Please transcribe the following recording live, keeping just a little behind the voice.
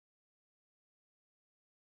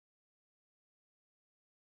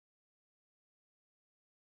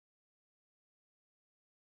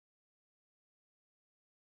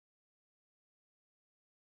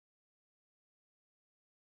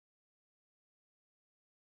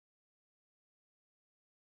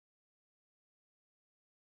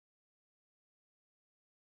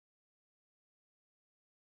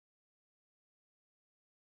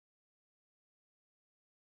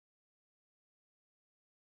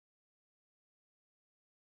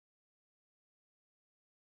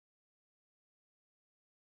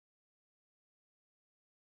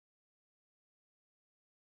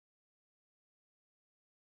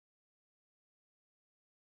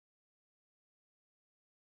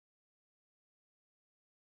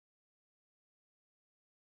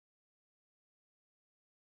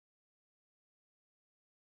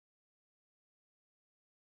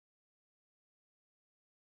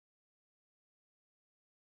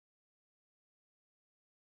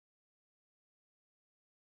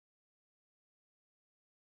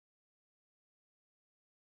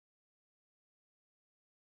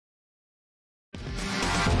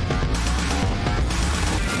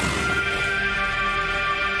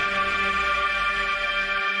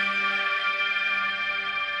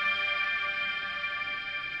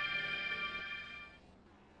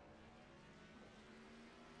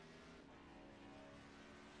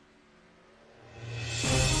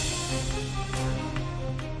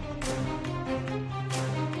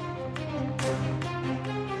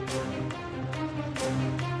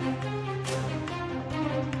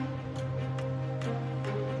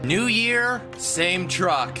New year, same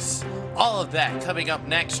trucks. All of that coming up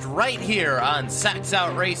next right here on Sacks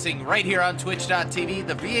Out Racing, right here on Twitch.tv,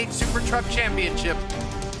 the V8 Super Truck Championship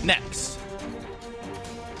next.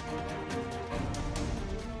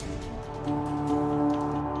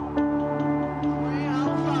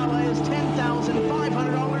 Alfala is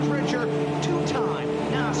 $10,500 richer. Two-time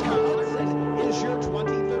NASCAR. This is your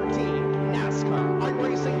 2013 NASCAR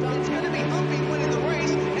iRacing. It's going to be Humpy winning the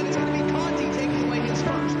race, and it's going to be Conti taking away his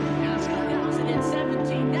first. NASCAR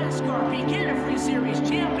 2017 NASCAR Beginner Free Series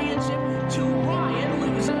Championship to Ryan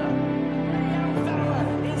Luza. Alfala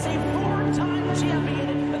is a four-time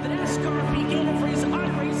champion of the NASCAR Beginner Free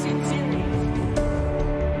iRacing Series.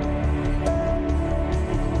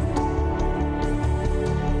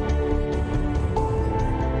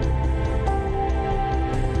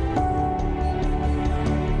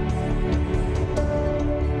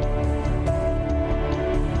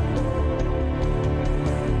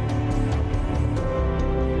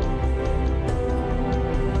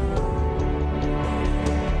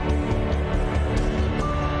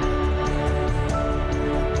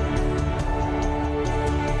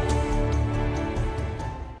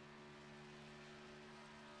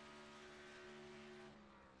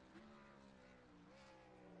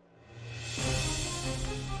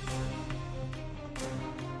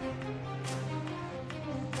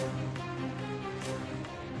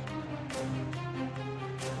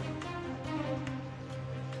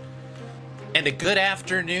 And a good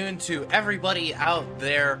afternoon to everybody out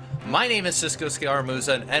there. My name is Cisco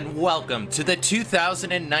Scaramuzan, and welcome to the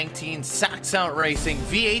 2019 Sacks Out Racing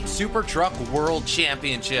V8 Super Truck World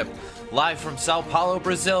Championship, live from Sao Paulo,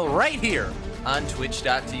 Brazil, right here on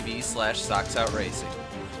twitch.tv/SacksOutRacing.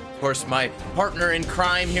 Of course, my partner in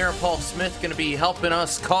crime here, Paul Smith, going to be helping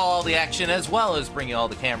us call all the action as well as bringing all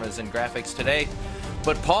the cameras and graphics today.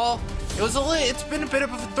 But Paul, it's been a bit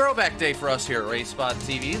of a throwback day for us here at RaceSpot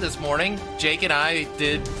TV this morning. Jake and I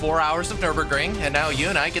did 4 hours of Nürburgring, and now you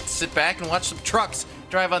and I get to sit back and watch some trucks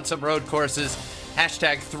drive on some road courses.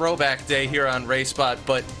 Hashtag throwback day here on RaceSpot,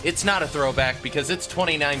 but it's not a throwback because it's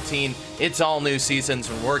 2019, it's all new seasons,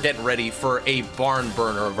 and we're getting ready for a barn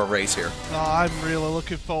burner of a race here. Oh, I'm really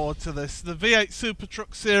looking forward to this. The V8 Super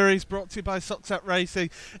Truck Series, brought to you by Sacks Out Racing,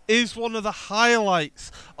 is one of the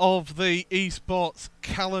highlights of the esports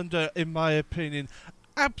calendar, in my opinion.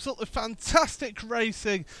 Absolutely fantastic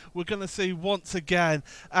racing we're going to see once again,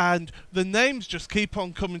 and the names just keep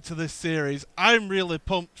on coming to this series. I'm really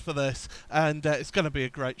pumped for this, and it's going to be a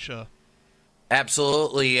great show.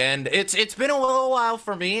 Absolutely, and it's been a little while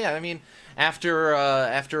for me. I mean, after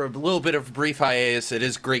a little bit of brief hiatus, it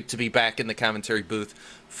is great to be back in the commentary booth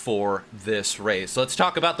for this race. Let's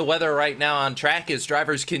talk about the weather right now on track as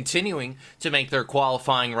drivers continuing to make their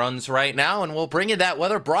qualifying runs right now, and we'll bring you that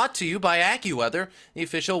weather brought to you by AccuWeather, the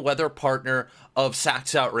official weather partner of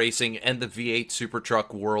Sacks Out Racing and the V8 Super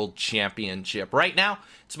Truck World Championship. Right now,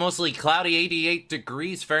 it's mostly cloudy, 88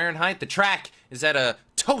 degrees Fahrenheit. The track is at a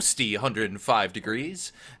toasty 105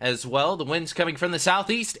 degrees as well. The wind's coming from the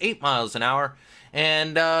southeast, 8 miles an hour.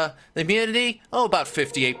 And the humidity, about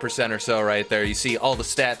 58% or so right there. You see all the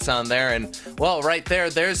stats on there. And, well, right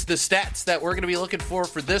there's the stats that we're going to be looking for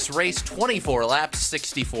this race. 24 laps,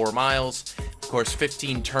 64 miles. Of course,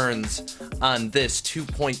 15 turns on this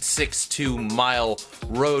 2.62-mile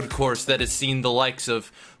road course that has seen the likes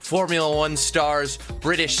of Formula One stars,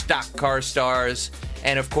 British stock car stars,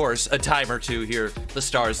 and of course a time or two here, the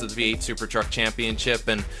stars of the V8 Super Truck Championship.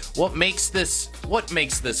 And what makes this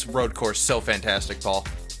road course so fantastic, Paul?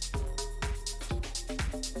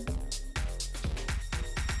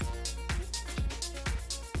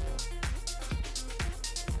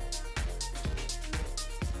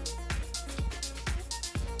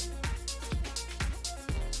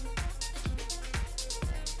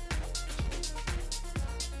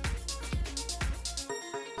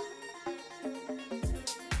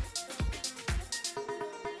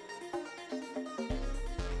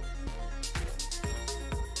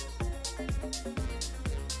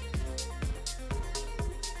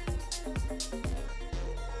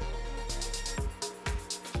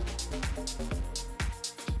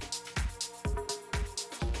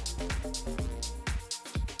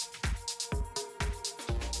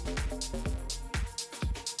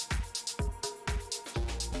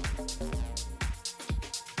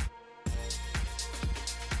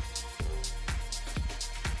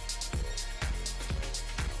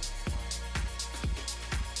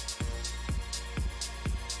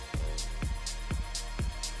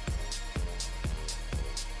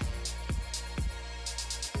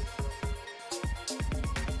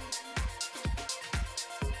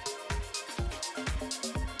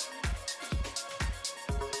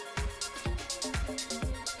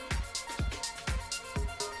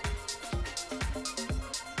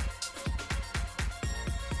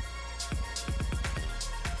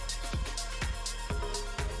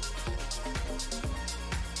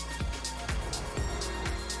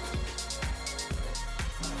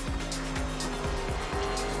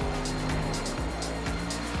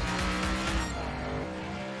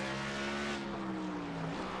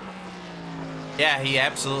 Yeah, he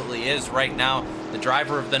absolutely is right now. The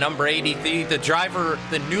driver of the number 83,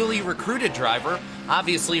 the newly recruited driver,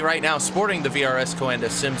 obviously right now sporting the VRS Coanda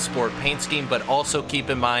Sim Sport paint scheme, but also keep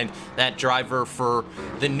in mind that driver for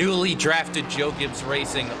the newly drafted Joe Gibbs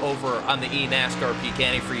Racing over on the eNASCAR Peak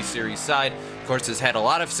Antifreeze Series side. Of course, has had a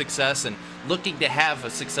lot of success and looking to have a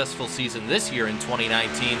successful season this year in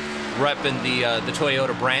 2019, repping the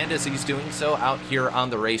Toyota brand as he's doing so out here on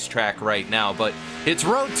the racetrack right now. But it's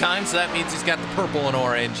road time, so that means he's got the purple and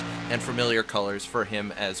orange and familiar colors for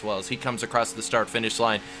him as well as he comes across the start-finish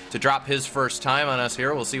line to drop his first time on us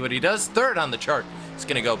here. We'll see what he does. Third on the chart, it's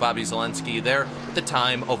going to go Bobby Zelensky there with the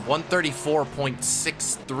time of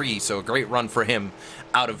 1:34.63, so a great run for him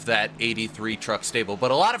out of that 83 truck stable.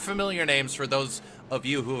 But a lot of familiar names for those of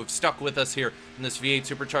you who have stuck with us here in this V8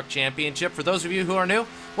 Super Truck Championship. For those of you who are new,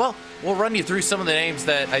 well, we'll run you through some of the names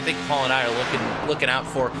that I think Paul and I are looking out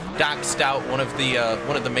for. Doc Stout, one of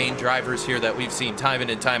the main drivers here that we've seen time in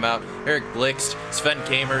and time out. Eric Blixt, Sven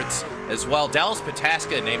Kamertz as well. Dallas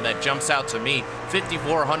Pataska, a name that jumps out to me.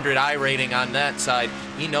 5,400 I rating on that side.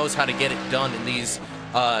 He knows how to get it done in these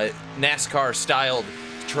NASCAR-styled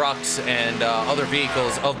trucks and other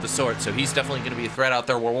vehicles of the sort, so he's definitely going to be a threat out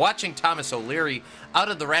there. We're watching Thomas O'Leary out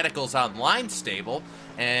of the Radicals Online stable,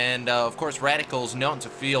 and of course Radicals known to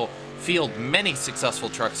field many successful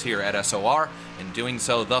trucks here at SOR, and doing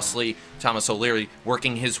so thusly Thomas O'Leary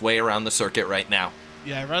working his way around the circuit right now.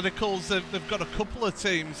 Yeah, Radicals, they've got a couple of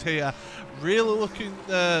teams here really looking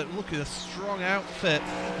a strong outfit.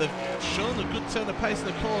 They've shown a good turn of pace, and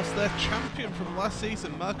of course their champion from last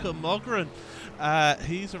season, Marco Mogren,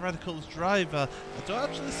 he's a Radicals driver. I don't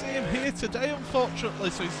actually see him here today, unfortunately,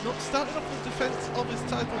 so he's not starting off the defence of his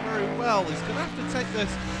title very well. He's going to have to take this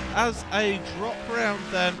as a drop round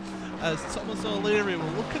then, as Thomas O'Leary,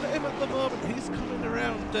 we're looking at him at the moment, he's coming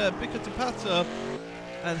around Bica Tapato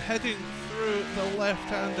and heading through the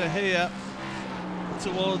left-hander here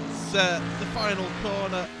towards the final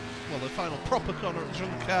corner, well, the final proper corner at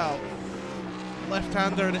Juncal.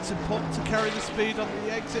 Left-hander, and it's important to carry the speed on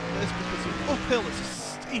the exit of this because you're uphill, it's a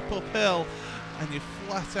steep uphill, and you're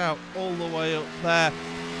flat out all the way up there.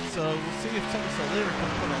 So we'll see if Thomas O'Leary can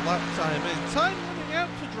put a lap time in. Time running out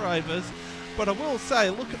for drivers, but I will say,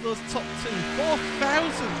 look at those top two, 4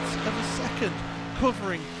 thousandths of a second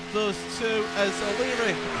covering those two as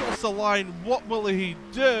O'Leary across the line. What will he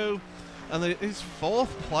do? And it is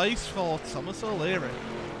 4th place for Thomas O'Leary.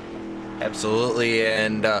 Absolutely,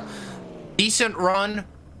 and decent run,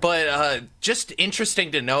 but just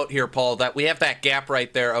interesting to note here, Paul, that we have that gap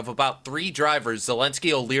right there of about 3 drivers,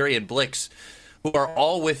 Zelensky, O'Leary, and Blix, who are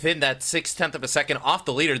all within that 0.6 of a second off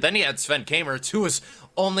the leader. Then you had Sven Kamertz, who was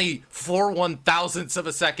only 4 1/1000ths of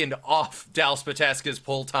a second off Dallas Pataska's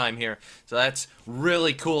pole time here. So that's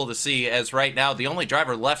really cool to see, as right now the only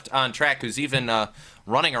driver left on track who's even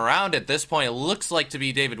running around at this point, it looks like to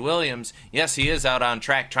be David Williams. Yes, he is out on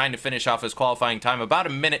track trying to finish off his qualifying time. About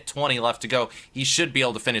 1:20 left to go. He should be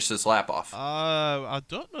able to finish this lap off. I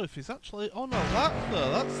don't know if he's actually on a lap,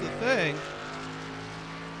 though. That's the thing.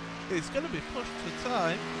 He's going to be pushed to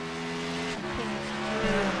time.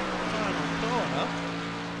 Final corner.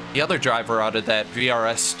 The other driver out of that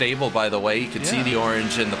VRS stable, by the way, you can see the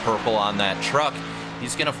orange and the purple on that truck.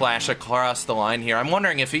 He's going to flash across the line here. I'm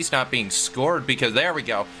wondering if he's not being scored, because there we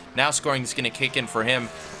go. Now scoring is going to kick in for him.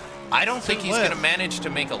 I don't think he's going to manage to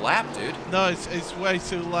make a lap, dude. No, it's way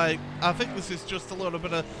too late. I think this is just a little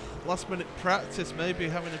bit of last-minute practice, maybe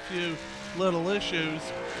having a few little issues,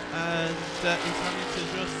 and he's having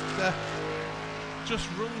to just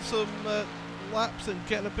run some laps and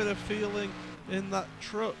get a bit of feeling in that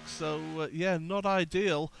truck. So yeah, not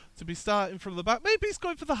ideal to be starting from the back. Maybe he's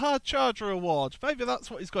going for the Hard Charger Award. Maybe that's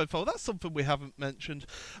what he's going for. That's something we haven't mentioned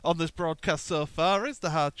on this broadcast so far, is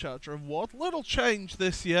the Hard Charger Award. Little change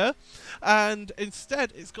this year, and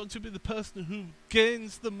instead it's going to be the person who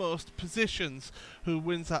gains the most positions who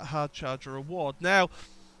wins that Hard Charger Award. Now,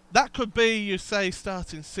 that could be, you say,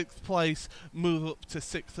 starting 6th place, move up to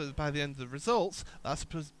 6th by the end of the results. That's a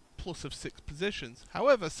plus of 6 positions.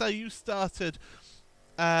 However, say you started,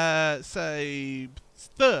 say,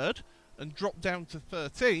 3rd and dropped down to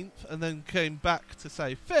 13th and then came back to,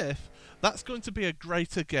 say, 5th, that's going to be a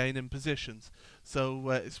greater gain in positions.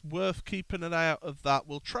 So it's worth keeping an eye out of that.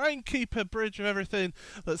 We'll try and keep a bridge of everything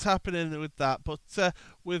that's happening with that. But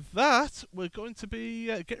with that, we're going to be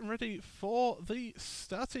getting ready for the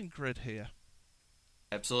starting grid here.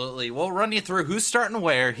 Absolutely. We'll run you through who's starting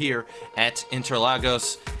where here at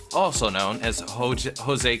Interlagos, also known as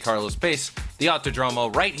Jose Carlos Pace, the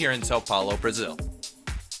Autódromo right here in Sao Paulo, Brazil.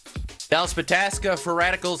 Dallas Pataska for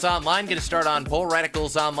Radicals Online, going to start on pole.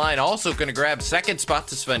 Radicals Online also going to grab second spot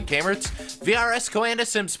to Sven Kamertz. VRS Coanda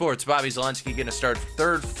Sim Sports, Bobby Zelensky going to start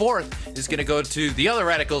third. Fourth is going to go to the other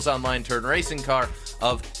Radicals Online turn racing car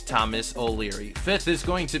of Thomas O'Leary. Fifth is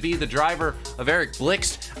going to be the driver of Eric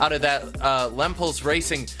Blixt out of that Lempels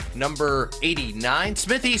Racing number 89.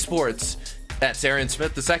 Smith Esports, that's Aaron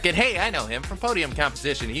Smith the second. Hey, I know him from podium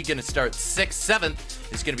competition. He's going to start sixth.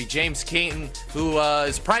 Seventh is going to be James King, who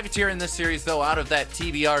is privateer in this series, though, out of that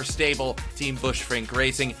TBR stable, Team Bushfink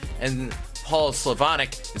Racing. And Paul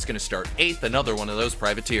Slavonic is going to start eighth, another one of those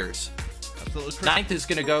privateers. Absolutely. Ninth is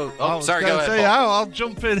going to go... Oh, sorry, go ahead, Paul. I'll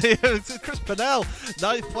jump in here. It's Chris Pennell,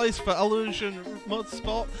 ninth place for Illusion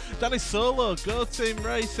Motorsport. Danny Solo, Go Team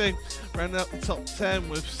Racing, rounding out the top 10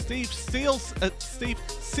 with Steve Sealstad.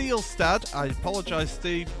 I apologise,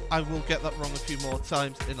 Steve. I will get that wrong a few more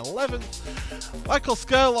times in 11th. Michael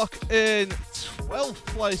Skerlock in 12th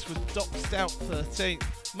place with Doc Stout 13th.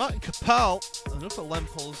 Martin Capal, another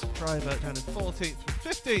Lempels driver, down in 14th with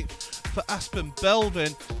 15th for Aspen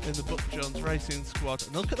Belvin in the Buck Jones Racing Squad.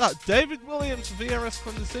 And look at that, David Williams for VRS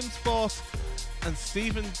Coanda Sim Sport and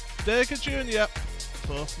Stephen Derger Jr.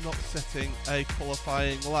 both not setting a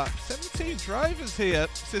qualifying lap. 17 drivers here,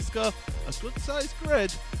 Cisco, a good sized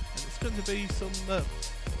grid, and it's going to be some,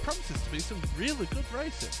 promises to be some really good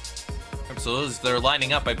racing. Absolutely, they're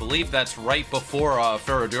lining up. I believe that's right before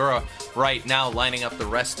Ferradura right now, lining up the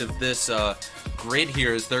rest of this grid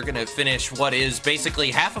here as they're going to finish what is basically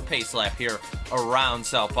half a pace lap here around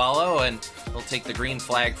Sao Paulo, and they'll take the green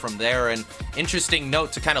flag from there. And interesting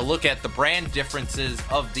note to kind of look at the brand differences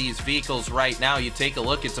of these vehicles right now. You take a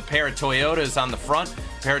look, it's a pair of Toyotas on the front,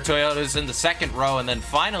 a pair of Toyotas in the second row, and then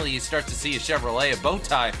finally you start to see a Chevrolet, a bow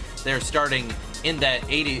tie. They're starting in that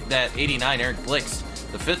 89 Eric Blixt.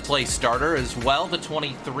 The fifth place starter as well, the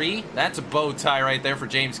 23. That's a bow tie right there for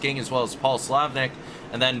James King as well as Paul Slavnik.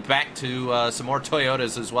 And then back to some more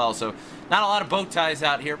Toyotas as well. So not a lot of bow ties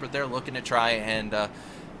out here, but they're looking to try and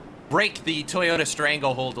break the Toyota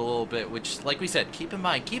stranglehold a little bit, which, like we said, keep in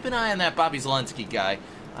mind, keep an eye on that Bobby Zelensky guy.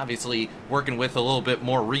 Obviously working with a little bit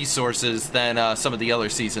more resources than some of the other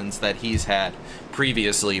seasons that he's had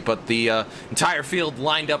previously. But the entire field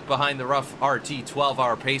lined up behind the rough RT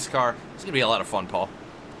 12-hour pace car. It's going to be a lot of fun, Paul.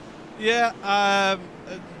 Yeah,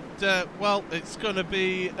 well, it's going to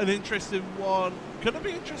be an interesting one. Going to be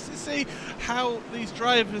interesting to see how these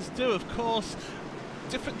drivers do. Of course,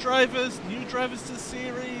 different drivers, new drivers to the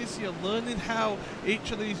series. You're learning how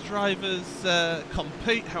each of these drivers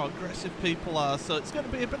compete, how aggressive people are. So it's going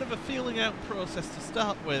to be a bit of a feeling out process to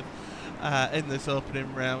start with in this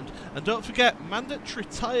opening round. And don't forget, mandatory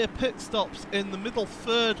tyre pit stops in the middle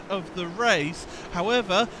third of the race.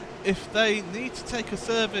 However, if they need to take a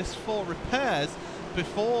service for repairs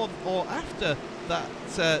before or after that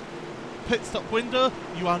pit stop window,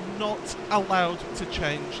 you are not allowed to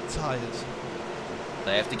change tyres.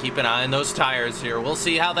 They have to keep an eye on those tires here. We'll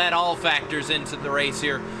see how that all factors into the race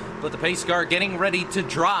here. But the pace car getting ready to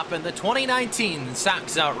drop, and the 2019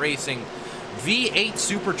 Sox Out Racing V8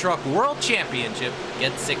 Super Truck World Championship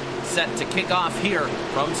gets set to kick off here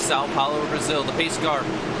from Sao Paulo, Brazil. The pace car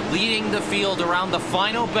leading the field around the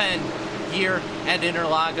final bend here at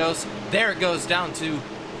Interlagos. There it goes down to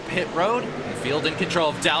pit road. The field in control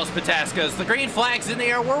of Dallas Pataska. The green flag's in the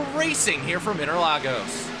air. We're racing here from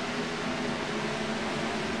Interlagos.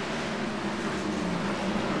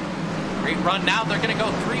 Great run now. They're going to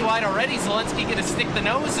go three wide already. Zelensky going to stick the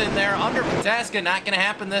nose in there under Pataska. Not going to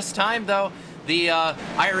happen this time, though. The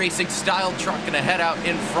iRacing style truck going to head out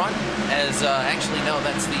in front as, actually, no,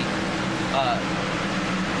 that's the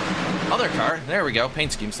other car. There we go.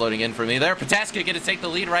 Paint scheme's loading in for me there. Pataska going to take the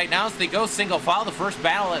lead right now as they go single file. The first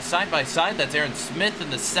battle at side by side. That's Aaron Smith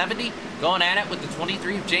in the 70 going at it with the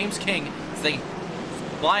 23 of James King as they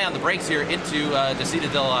fly on the brakes here into Descida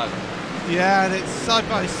del Lago. Yeah, and it's side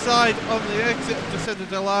by side on the exit of Descida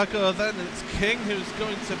del Lago. Then it's King who's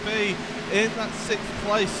going to be in that sixth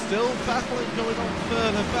place, still battling going on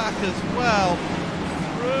further back as well.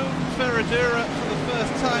 Through Ferradura for the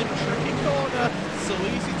first time, tricky corner, so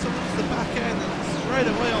easy to lose the back end, and straight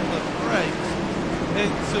away on the brakes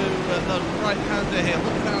into the right-hander here.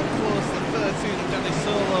 Look how close the 13 of Danny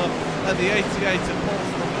Solo and the 88 of Paul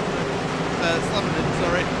Slavanin, as it's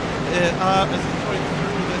going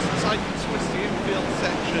through this tight and twisty infield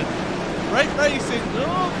section. Great racing,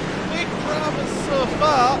 no big dramas so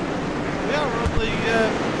far. We are only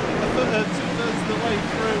two-thirds of the way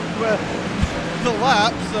through the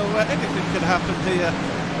lap, so anything can happen here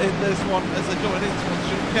in this one as they're going into a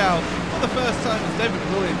shootout. For the first time, as David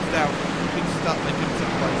Williams down, can start making some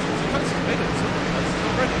places. He's actually made it to the places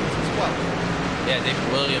already as well. Yeah,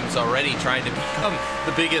 David Williams already trying to become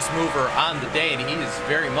the biggest mover on the day, and he is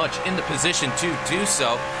very much in the position to do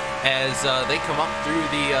so as they come up through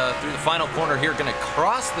the final corner here, going to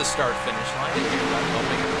cross the start-finish line. I'm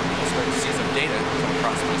hoping we'll start to see some data come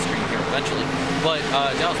across my screen here eventually. But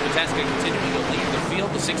Dallas Pataska continuing to lead the field.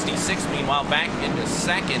 The 66, meanwhile, back into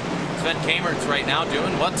second. Sven Kamertz right now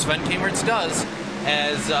doing what Sven Kamertz does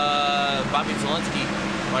as Bobby Zelensky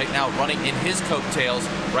right now running in his coattails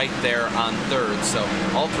right there on third. So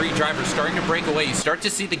all three drivers starting to break away. You start to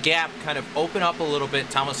see the gap kind of open up a little bit.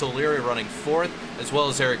 Thomas O'Leary running fourth, as well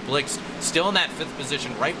as Eric Blixt still in that fifth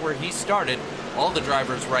position right where he started. All the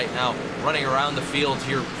drivers right now running around the field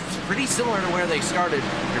here, pretty similar to where they started.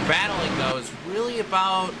 Your battling, though, is really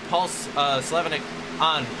about Paul Slevenik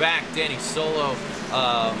on back, Danny Solo,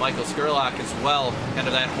 Michael Skurlock as well, kind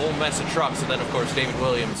of that whole mess of trucks, and then, of course, David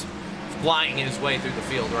Williams flying his way through the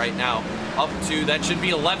field right now. Up to, that should be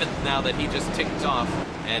 11th now that he just ticked off.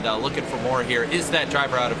 And looking for more here is that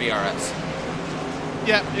driver out of VRS.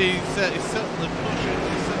 Yeah, he's certainly pushing,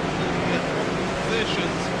 he's certainly in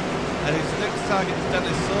positions. And his next target is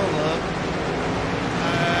Dennis Solo.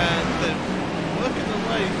 And they're working their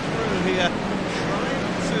way through here,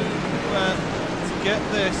 trying to get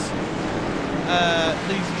this,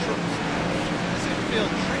 these trucks as it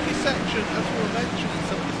feels tricky section, as we were mentioning,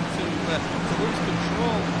 so to lose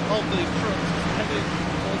control of the trucks heading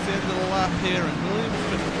towards the end of the lap here, and Williams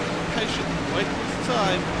been patiently waiting his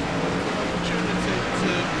time for an opportunity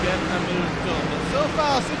to get a move done. But so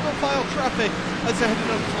far, single file traffic as they're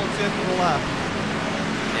heading up towards the end of the lap.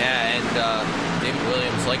 Yeah, and David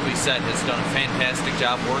Williams, like we said, has done a fantastic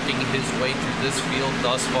job working his way through this field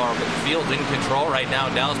thus far. But the field in control right now.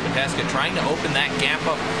 Dallas Pataska trying to open that gap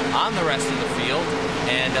up on the rest of the field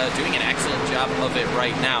and doing an excellent job of it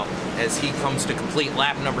right now. As he comes to complete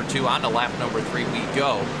lap number 2, on to lap number 3 we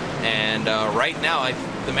go. And right now,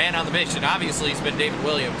 the man on the mission, obviously, has been David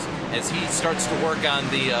Williams, as he starts to work on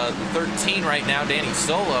the 13 right now, Danny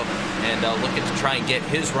Solo, and looking to try and get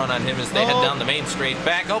his run on him as they head down the main straight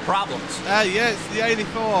back. Oh, problems. Yeah, it's the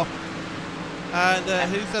 84. And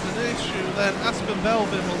he's had an issue then. Aspen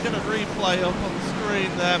Belvin will get a replay up on the screen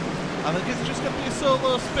there. I think it's just going to be a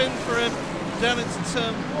solo spin for him down into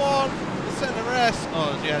turn 1. Center S.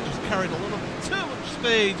 Oh yeah, just carried a little bit too much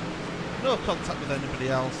speed. No contact with anybody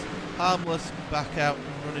else. Harmless, back out and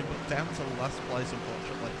running, but down to the last place,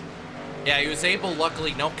 unfortunately. Yeah, he was able,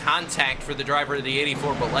 luckily, no contact for the driver of the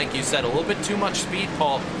 84, but like you said, a little bit too much speed,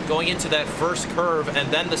 Paul, going into that first curve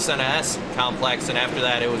and then the Senna S complex, and after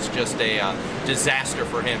that it was just a disaster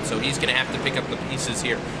for him. So he's going to have to pick up the pieces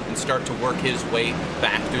here and start to work his way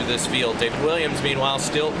back through this field. David Williams, meanwhile,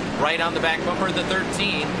 still right on the back bumper of the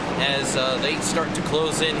 13 as they start to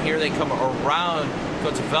close in here. They come around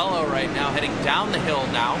Cotavello right now, heading down the hill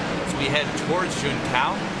now as we head towards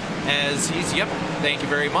Juncao. As he's, yep, thank you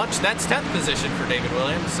very much. That's 10th position for David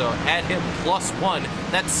Williams, so add him +1.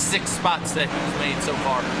 That's 6 spots that he's made so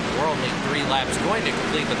far. We're only 3 laps, going to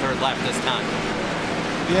complete the 3rd lap this time.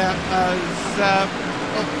 Yeah, as up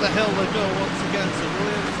the hill they go once again. So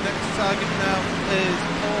Williams' next target now is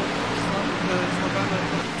Paul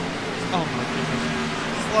Slavanovic. Oh my goodness.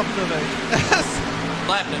 Slavanovic.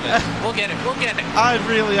 We'll get it. We'll get it. I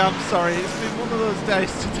really am sorry. It's been one of those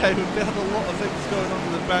days today. We've had a lot of things going on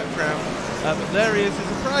in the background. But there he is.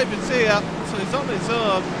 He's a privateer, so he's on his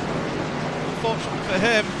own. Unfortunately for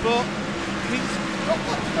him, but he's not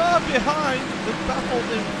that far behind the battle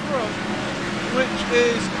in front, which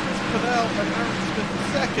is Chris Pennell and Aaron Smith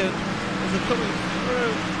second, as they're coming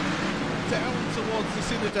through down towards the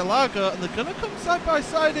Interlagos, and they're going to come side by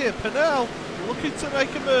side here. Pennell looking to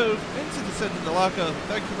make a move into the Interlagos.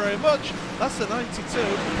 Thank you very much. That's a 92,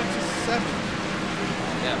 27.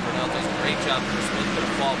 Yeah, Pennell does a great job. Smith going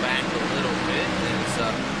to fall back a little bit.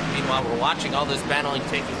 Meanwhile, we're watching all this battling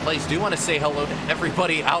taking place. Do want to say hello to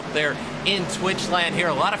everybody out there in Twitch land here.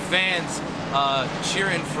 A lot of fans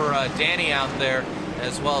cheering for Danny out there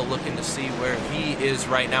as well, looking to see where he is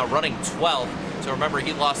right now, running 12th. So remember,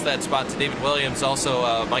 he lost that spot to David Williams.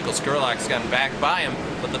 Also, Michael Skurlock's gotten back by him.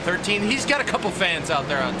 But the 13, he's got a couple fans out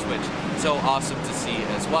there on Twitch. So awesome to see,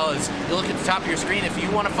 as well as you look at the top of your screen. If you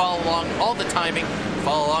want to follow along all the timing,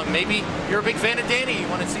 follow along. Maybe you're a big fan of Danny. You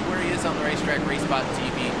want to see where he is on the racetrack,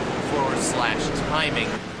 RaceBot.tv/timing.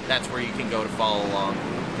 That's where you can go to follow along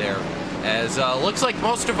there. As looks like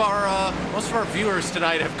most of our viewers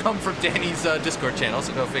tonight have come from Danny's Discord channel,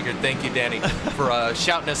 so go figure. Thank you, Danny, for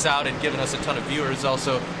shouting us out and giving us a ton of viewers.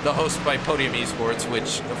 Also, the host by Podium Esports,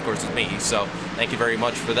 which of course is me. So thank you very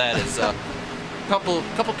much for that. As couple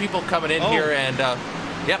people coming in here, and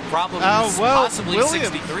Yep, probably, well, possibly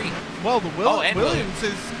Williams. 63. Well, and Williams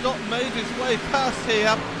has got made his way past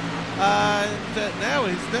here, and now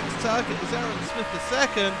his next target is Aaron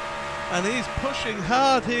Smith II, and he's pushing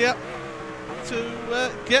hard here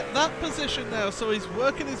to get that position now. So he's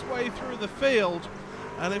working his way through the field,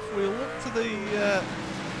 and if we look to the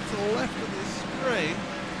left of the screen,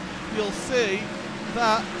 you'll see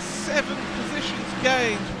that 7 positions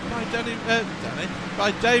gained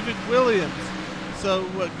by David Williams. So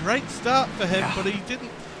a great start for him, but he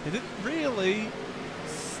didn't really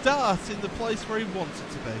start in the place where he wanted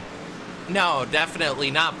to be. No,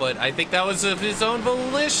 definitely not, but I think that was of his own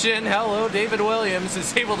volition. Hello, David Williams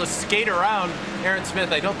is able to skate around Aaron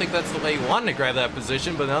Smith. I don't think that's the way he wanted to grab that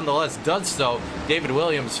position, but nonetheless does so. David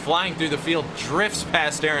Williams flying through the field, drifts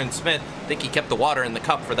past Aaron Smith. I think he kept the water in the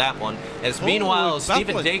cup for that one. As meanwhile,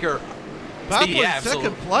 Steven Dager...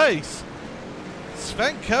 second place.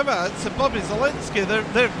 Sven Kemmertz and Bobby Zelensky,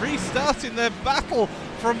 they're restarting their battle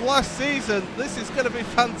from last season. This is going to be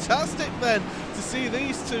fantastic then to see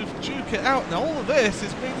these two duke it out. Now all of this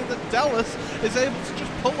is meaning that Dallas is able to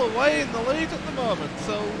just pull away in the lead at the moment.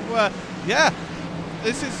 So yeah,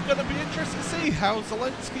 this is going to be interesting to see how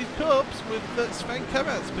Zelensky copes with Sven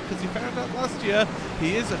Kemmertz, because he found out last year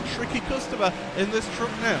he is a tricky customer in this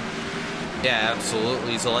truck now. Yeah,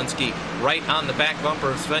 absolutely. Zelensky right on the back bumper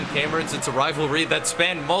of Sven Kemmertz. It's a rivalry that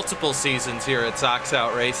spanned multiple seasons here at Sox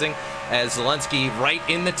Out Racing, as Zelensky right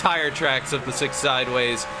in the tire tracks of the 6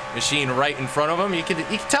 sideways machine right in front of him. You can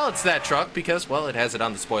tell it's that truck because, well, it has it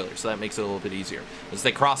on the spoiler, so that makes it a little bit easier. As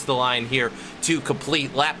they cross the line here to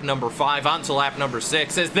complete lap number 5 onto lap number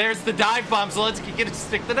 6, as there's the dive bomb. Zelensky gonna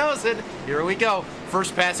stick the nose in. Here we go.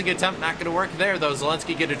 First passing attempt, not going to work there, though.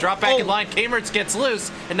 Zelensky get a drop back in line. Kemmertz gets loose,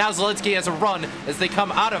 and now Zelensky has a run as they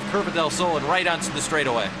come out of Curva del Sol and right onto the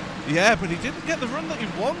straightaway. Yeah, but he didn't get the run that he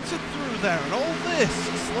wanted through there, and all this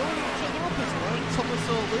slowing each other up is allowing Thomas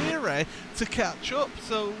O'Leary to catch up.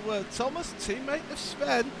 So Thomas, teammate of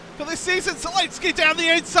Sven for this season, Zelensky down the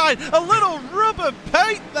inside, a little rubber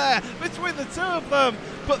paint there between the two of them,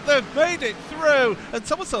 but they've made it through, and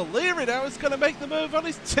Thomas O'Leary now is going to make the move on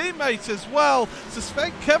his teammate as well. So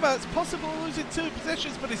Sven Kemmert's possibly losing 2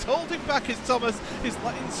 positions, but he's holding back his Thomas. He's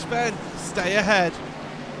letting Sven stay ahead.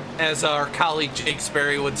 As our colleague Jake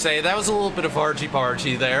Sperry would say, that was a little bit of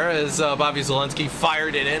argy-bargy there, as Bobby Zelensky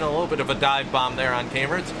fired it in, a little bit of a dive bomb there on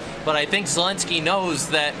Kemmertz. But I think Zelensky knows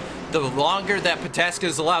that the longer that Pataska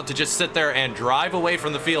is allowed to just sit there and drive away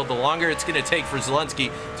from the field, the longer it's going to take for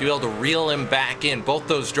Zelensky to be able to reel him back in. Both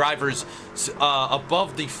those drivers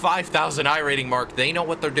above the 5,000 I-rating mark, they know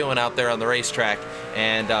what they're doing out there on the racetrack.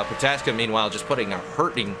 And Pataska, meanwhile, just putting a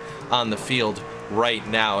hurting on the field right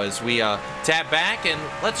now. As we tab back and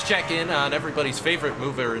let's check in on everybody's favorite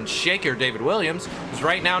mover and shaker, David Williams, who's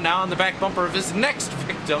right now on the back bumper of his next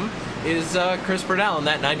victim is Chris Burnell in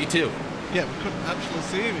that 92. Yeah, we couldn't actually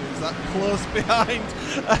see him. He was that close behind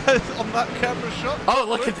on that camera shot. Oh,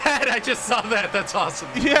 look at that. I just saw that. That's awesome.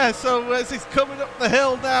 Yeah, so as he's coming up the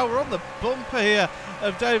hill now, we're on the bumper here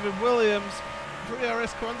of David Williams.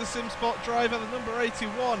 3RS Commander Sim Sport driver, the number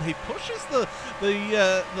 81. He pushes the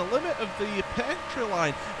limit of the entry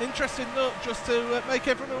line. Interesting note, just to make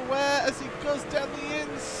everyone aware, as he goes down the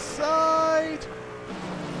inside.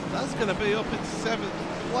 That's going to be up in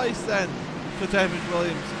 7th place then for David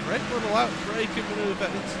Williams. Great little out-braking manoeuvre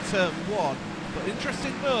into turn 1. But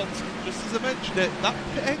interesting note, just as I mentioned it, that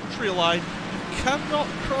entry line, you cannot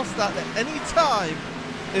cross that at any time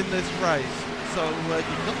in this race. So you've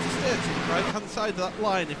got to stay to the right-hand side of that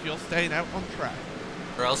line if you're staying out on track.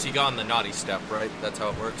 Or else you go on the naughty step, right? That's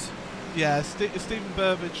how it works. Yeah, Stephen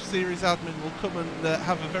Burbage, series admin, will come and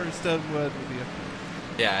have a very stern word with you.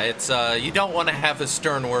 Yeah, it's you don't want to have a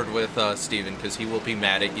stern word with Steven, because he will be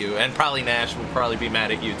mad at you, and probably Nash will probably be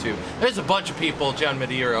mad at you too. There's a bunch of people, John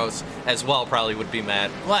Medeiros as well, probably would be mad.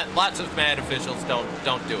 Lots of mad officials.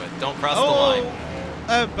 Don't do it. Don't cross the line.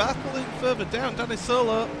 Battling further down, Danny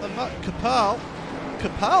Solo and Matt Capal.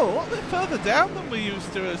 Capal a little bit further down than we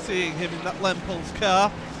used to seeing him in that Lempels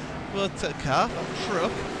car, but not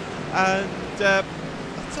truck. And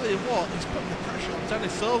I'll tell you what, he's putting the pressure on Danny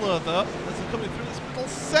Solo though, as they're coming through this middle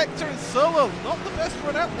sector. And Solo, not the best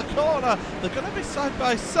run out in the corner. They're going to be side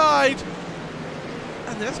by side,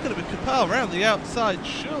 and there's going to be Capal around the outside.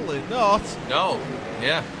 Surely not. No.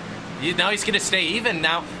 Yeah. Now he's going to stay even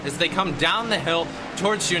now as they come down the hill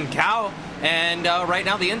towards Junkao. And right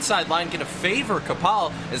now the inside line going to favor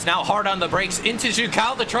Capal, is now hard on the brakes into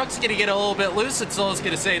Junkao. The truck's going to get a little bit loose, and Solo's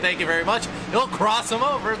going to say thank you very much. He'll cross him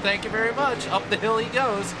over. Thank you very much. Up the hill he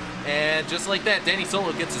goes. And just like that, Danny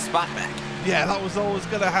Solo gets his spot back. Yeah, that was always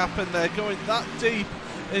going to happen there, going that deep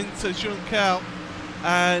into Junkao.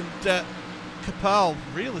 And Kapal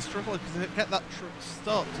really struggling to get that truck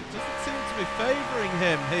stopped. It doesn't seem to be favouring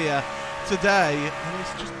him here today, and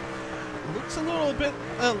he's just looks a little bit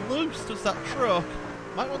loose, does that truck.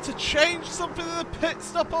 Might want to change something in the pit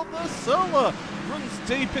stop on the Solo. Runs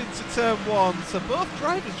deep into turn 1, so both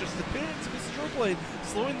drivers just appearing to be struggling,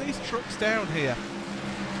 slowing these trucks down here.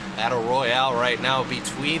 Battle Royale right now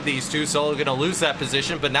between these two. Solo going to lose that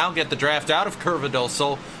position, but now get the draft out of Curva del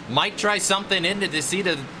Sol. Might try something into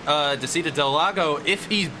Descida del Lago if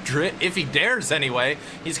he dares anyway.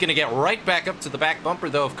 He's going to get right back up to the back bumper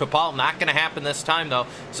though of Capal. Not going to happen this time though.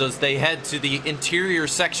 So as they head to the interior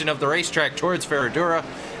section of the racetrack towards Ferradura,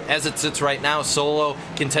 as it sits right now, Solo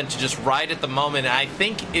can tend to just ride at the moment. I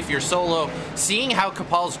think if you're Solo, seeing how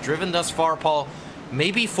Capal's driven thus far, Paul,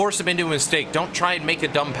 maybe force him into a mistake. Don't try and make a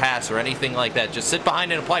dumb pass or anything like that. Just sit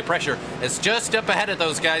behind and apply pressure. It's just up ahead of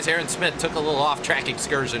those guys. Aaron Smith took a little off-track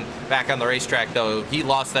excursion back on the racetrack, though. He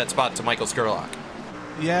lost that spot to Michael Skurlock.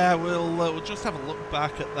 Yeah, we'll just have a look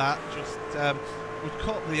back at that. Just we've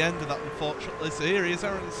caught the end of that, unfortunately. So here he is,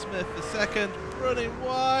 Aaron Smith, the second, running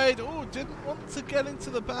wide. Oh, didn't want to get into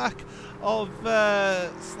the back of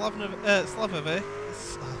Slavnik.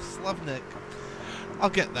 I'll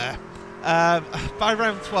get there. By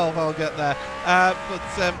round 12 I'll get there,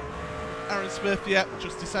 but Aaron Smith,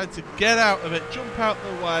 just decided to get out of it, jump out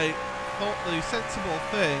the way, thought the sensible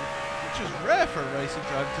thing, which is rare for a racing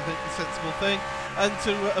driver to think the sensible thing, and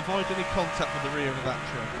to avoid any contact with the rear of that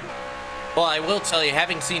truck. Well, I will tell you,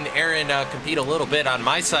 having seen Aaron compete a little bit on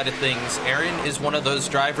my side of things, Aaron is one of those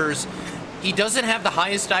drivers. He doesn't have the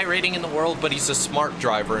highest I rating in the world, but he's a smart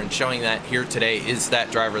driver, and showing that here today is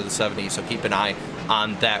that driver of the 70, so keep an eye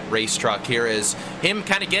on that race truck. Here is him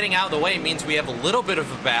kind of getting out of the way. Means we have a little bit of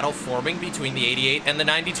a battle forming between the 88 and the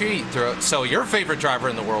 92. So your favorite driver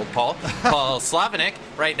in the world, Paul Slavnik,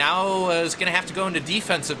 right now is going to have to go into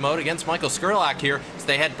defensive mode against Michael Skurlock here as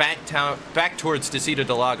they head back towards Descida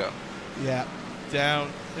del Lago. Yeah, down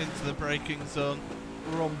into the braking zone.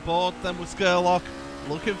 We're on board then with Skurlock,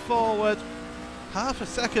 looking forward. Half a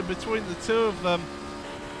second between the two of them.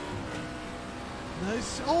 No,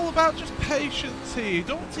 it's all about just patience here. You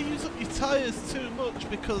don't want to use up your tyres too much,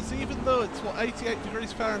 because even though it's, 88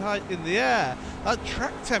 degrees Fahrenheit in the air, that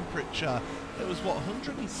track temperature, it was,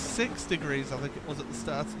 106 degrees, I think it was at the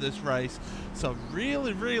start of this race. So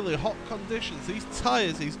really, really hot conditions. These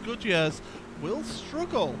tyres, these Goodyears, will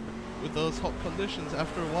struggle with those hot conditions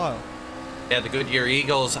after a while. Yeah, the Goodyear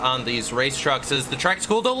Eagles on these race trucks as the track's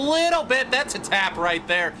cooled a little bit. That's a tap right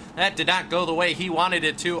there. That did not go the way he wanted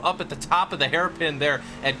it to. Up at the top of the hairpin there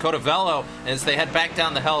at Cotavello as they head back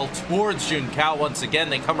down the hill towards Juncal. Once again,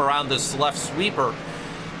 they come around this left sweeper.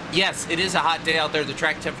 Yes, it is a hot day out there. The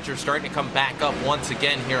track temperature is starting to come back up once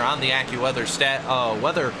again here on the AccuWeather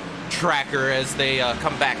weather tracker as they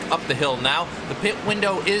come back up the hill now. The pit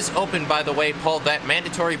window is open, by the way, Paul. That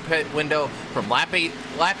mandatory pit window from lap 8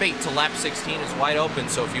 to lap 16 is wide open.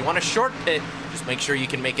 So if you want a short pit, just make sure you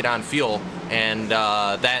can make it on fuel. And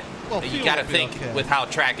you got to think with how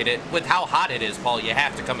hot it is, Paul. You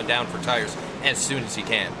have to come down for tires as soon as you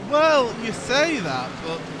can. Well, you say that,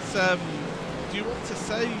 but do you want to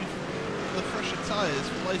save the fresher tyres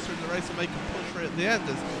for later in the race and make a push for it at the end?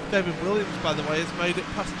 As David Williams, by the way, has made it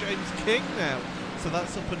past James King now, so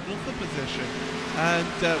that's up another position. And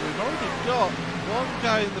we've already got one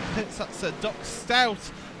guy in the pits, that's Doc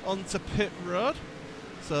Stout onto pit road,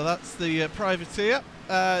 so that's the privateer.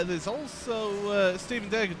 There's also Stephen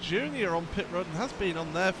Dager Jr. on pit road and has been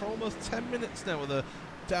on there for almost 10 minutes now with a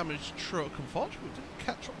damaged truck. Unfortunately, we didn't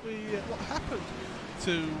catch up with what happened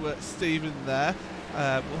to Stephen there.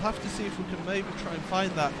 We'll have to see if we can maybe try and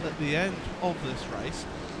find that at the end of this race.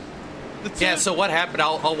 Yeah, so what happened,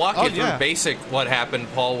 I'll walk you through basic what happened,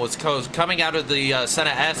 Paul, was coming out of the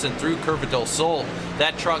Senna S and through Curva del Sol,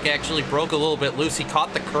 that truck actually broke a little bit loose. He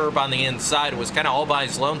caught the curb on the inside, was kind of all by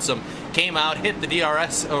his lonesome, came out, hit the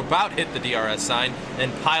DRS, or about hit the DRS sign,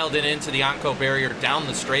 then piled it into the Onco barrier down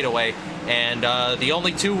the straightaway, and the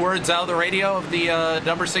only two words out of the radio of the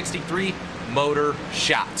number 63, motor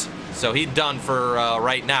shot. So he's done for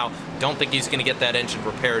right now. Don't think he's going to get that engine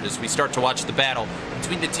repaired as we start to watch the battle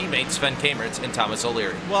between the teammates Sven Kamertz and Thomas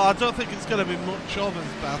O'Leary. Well, I don't think it's going to be much of a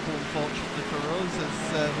battle, unfortunately, for us, as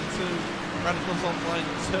the two Radicals Online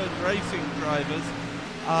turn racing drivers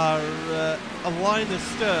are a line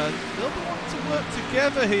astern. They'll be wanting to work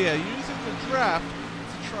together here, using the draft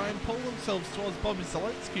to try and pull themselves towards Bobby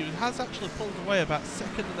Zelensky, who has actually pulled away about 1.5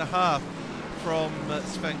 seconds from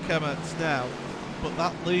Sven Kamertz now. But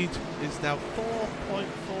that lead is now 4.4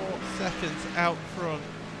 seconds out front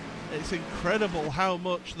It's incredible how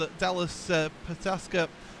much that Dallas Pataska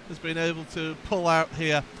has been able to pull out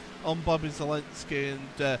here on Bobby Zelensky, and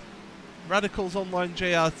Radicals Online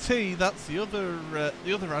JRT, that's the other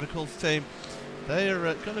Radicals team. They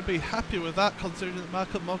are going to be happy with that, considering that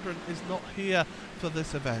Michael Mogren is not here for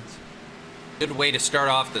this event. Good way to start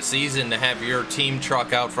off the season to have your team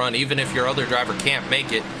truck out front, even if your other driver can't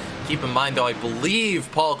make it. Keep in mind, though, I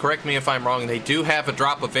believe, Paul, correct me if I'm wrong, they do have a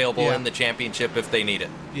drop available in the championship if they need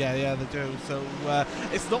it. Yeah, they do. So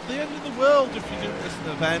it's not the end of the world if you do miss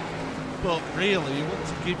an event, but really you want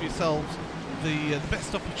to give yourselves the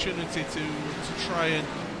best opportunity to try and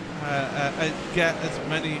get as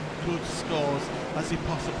many good scores as you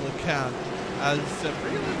possibly can. As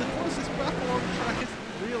really the closest battle on track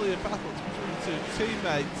isn't really a battle, it's between two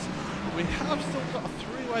teammates. We have still got a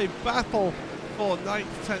three-way battle for 9th,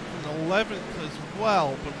 10th and 11th as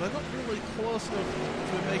well, but they're not really close enough to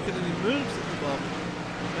be making any moves at the moment.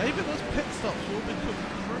 Maybe those pit stops will become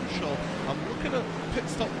crucial. I'm looking at pit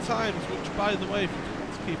stop times, which, by the way, if you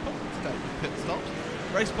want to keep up to date with pit stops,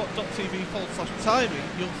 racebot.tv/timing,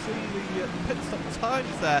 you'll see the pit stop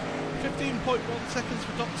times there. 15.1 seconds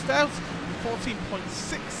for Doc Stout, and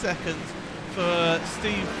 14.6 seconds for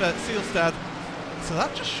Steve Seelstad. So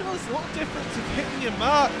that just shows a lot of difference of hitting your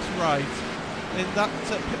marks right in that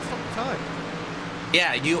pit stop time.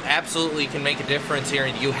 Yeah, you absolutely can make a difference here,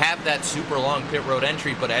 and you have that super long pit road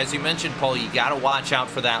entry, but as you mentioned, Paul, you got to watch out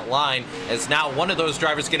for that line, as now one of those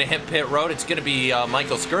drivers going to hit pit road. It's going to be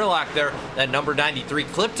Michael Skurlock there. That number 93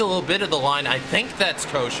 clipped a little bit of the line. I think that's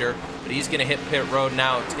kosher, but he's going to hit pit road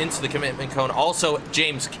now into the commitment cone. Also,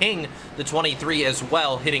 James King, the 23 as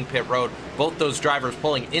well, hitting pit road. Both those drivers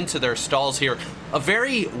pulling into their stalls here. A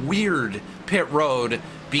very weird pit road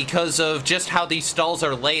because of just how these stalls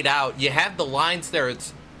are laid out. You have the lines there.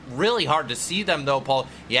 It's really hard to see them, though, Paul.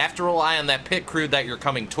 You have to rely on that pit crew that you're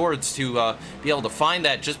coming towards to be able to find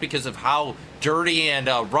that, just because of how dirty and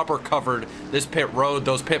rubber covered this pit road,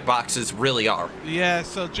 those pit boxes really are. Yeah,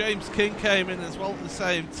 so James King came in as well at the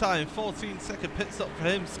same time. 14-second pit stop for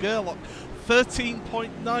him. Skurlock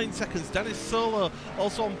 13.9 seconds. Dennis Solo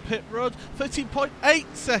also on pit road, 13.8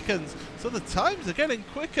 seconds. So the times are getting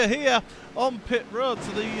quicker here on pit road.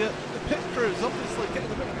 So the pit crew is obviously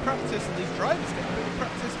getting a bit of practice, and these drivers getting a bit of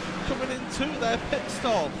practice coming into their pit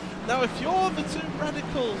stall. Now, if you're the two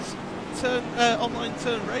Radicals online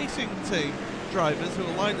turn racing team drivers who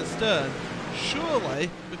are line astern, surely,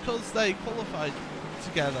 because they qualified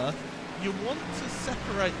together, you want to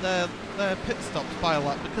separate their pit stops by a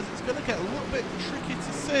lap, because it's going to get a little bit tricky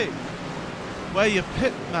to see where your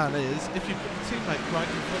pit man is if you've got a teammate right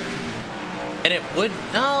in front of you. And it would,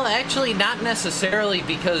 no, actually not necessarily,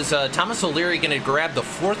 because Thomas O'Leary going to grab the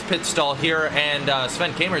 4th pit stall here, and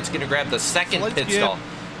Sven Kamert's going to grab the 2nd pit stall.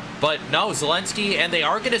 But no, Zelensky, and they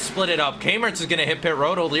are going to split it up. Kamert's is going to hit pit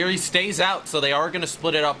road. O'Leary stays out, so they are going to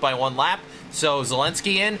split it up by 1 lap. So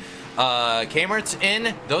Zelensky in, Kamert's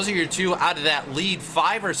in. Those are your two out of that lead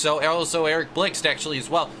 5 or so. Also Eric Blixt actually as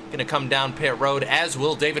well going to come down pit road, as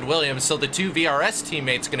will David Williams. So the 2 VRS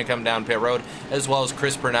teammates going to come down pit road, as well as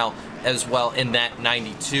Chris Purnell as well in that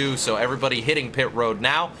 92. So everybody hitting pit road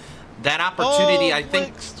now. That opportunity, I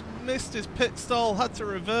think... Blixt missed his pit stall, had to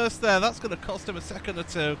reverse there. That's going to cost him a second or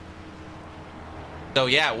two. So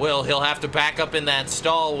yeah, he'll have to back up in that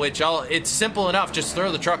stall, which it's simple enough, just throw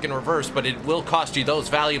the truck in reverse, but it will cost you those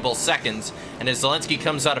valuable seconds. And as Zelensky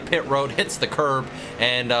comes out of pit road, hits the curb,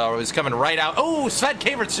 and was coming right out. Oh, Sven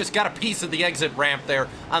Kamert's just got a piece of the exit ramp there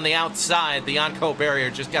on the outside. The Onco barrier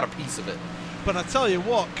just got a piece of it. But I tell you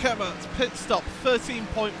what, Kamert's pit stop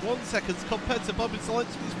 13.1 seconds compared to Bobby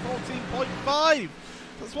Zelensky's 14.5.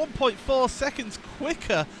 That's 1.4 seconds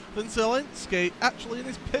quicker than Zelensky actually in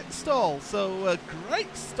his pit stall. So a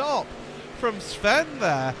great stop from Sven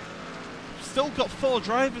there. Still got 4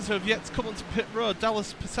 drivers who have yet to come onto pit road.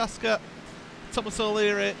 Dallas Pataska, Thomas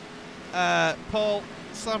O'Leary, Paul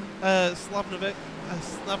Slavnovic.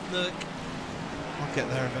 I'll get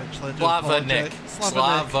there eventually.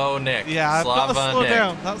 Slavonik. Yeah, I've got to slow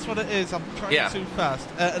down. That's what it is. I'm trying too fast.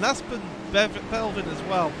 And Aspen Belvin as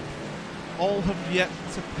well. All have yet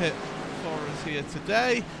to pit for us here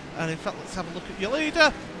today. And in fact, let's have a look at your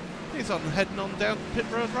leader. He's heading on down pit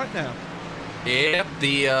road right now. Yep,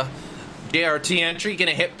 the JRT entry going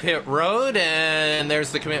to hit pit road, and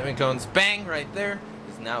there's the commitment cones. Bang, right there.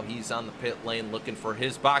 Now he's on the pit lane looking for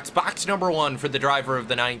his box. Box number 1 for the driver of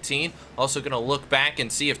the 19. Also going to look back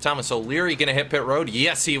and see if Thomas O'Leary going to hit pit road.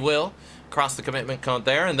 Yes, he will. Cross the commitment cone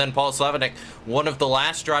there. And then Paul Slavonik, one of the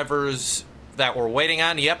last drivers that we're waiting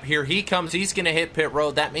on. Yep, here he comes. He's going to hit pit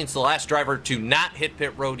road. That means the last driver to not hit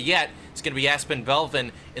pit road yet is going to be Aspen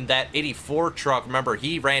Belvin in that 84 truck. Remember,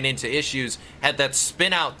 he ran into issues, had that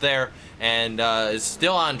spin out there, and is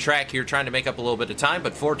still on track here trying to make up a little bit of time,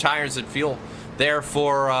 but 4 tires and fuel there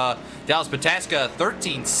for Dallas Pataska.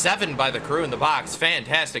 13.7 by the crew in the box.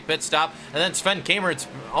 Fantastic pit stop. And then Sven Kamertz,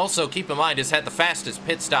 also keep in mind, has had the fastest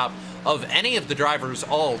pit stop of any of the drivers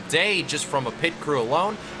all day, just from a pit crew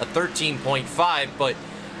alone, a 13.5, but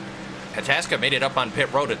Pataska made it up on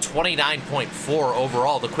pit road, a 29.4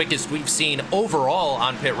 overall, the quickest we've seen overall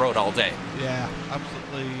on pit road all day. Yeah,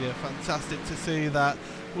 absolutely fantastic to see that.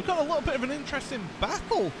 We've got a little bit of an interesting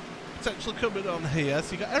battle potentially coming on here.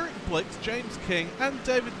 So you got Eric Blix, James King, and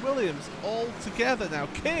David Williams all together. Now,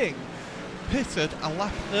 King pitted a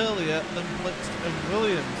lap earlier than Blix and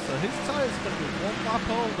Williams, so his tyre's going to be 1 lap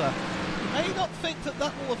older. You may not think that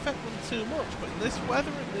that will affect them too much, but in this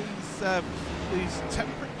weather and these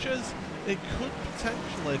temperatures, it could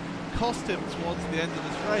potentially cost him towards the end of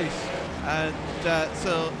this race. And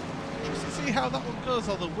so just to see how that one goes,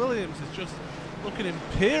 although Williams is just looking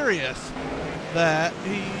imperious there.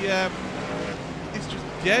 He's just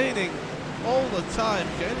gaining all the time,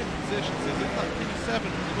 gaining positions. He's in that P7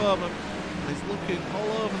 at the moment. He's looking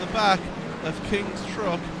all over the back of King's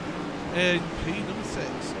truck in P number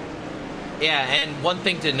 6. Yeah, and one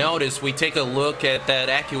thing to note is we take a look at that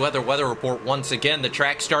AccuWeather weather report once again. The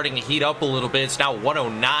track's starting to heat up a little bit. It's now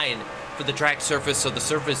 109 for the track surface, so the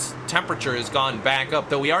surface temperature has gone back up,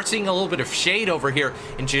 though we are seeing a little bit of shade over here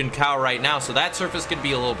in Juncao right now, so that surface could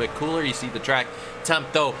be a little bit cooler. You see the track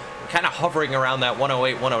temp, though, kind of hovering around that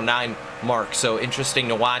 108, 109 mark, so interesting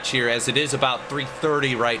to watch here, as it is about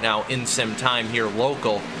 3:30 right now in sim time here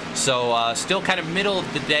local, so still kind of middle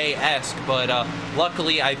of the day-esque, but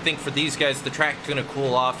luckily I think for these guys the track's going to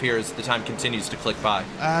cool off here as the time continues to click by.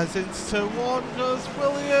 As into one goes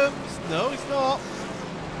Williams. No, he's not.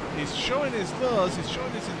 He's showing his nose, he's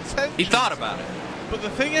showing his intentions. He thought about it. But the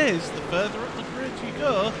thing is, the further up the grid you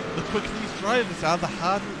go, the quicker these drivers are, the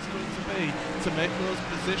harder it's going to be to make those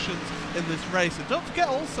positions in this race. And don't forget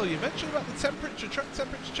also, you mentioned about the temperature, track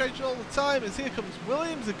temperature changing all the time, as here comes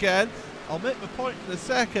Williams again. I'll make my point in a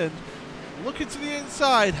second. Looking to the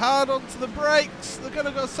inside, hard onto the brakes. They're going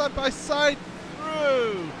to go side by side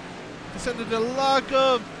through. Descended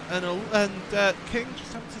Interlagos, and King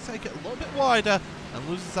just having to take it a little bit wider and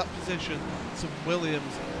loses that position to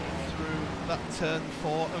Williams through that turn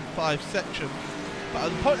 4 and 5 section. But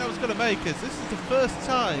the point I was going to make is this is the first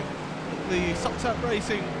time that the SuperTrucks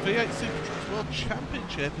Racing V8 SuperTrucks World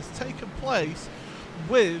Championship has taken place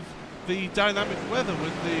with the dynamic weather,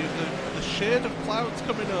 with the shade of clouds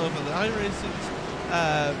coming over. The iRacing's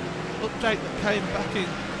update that came back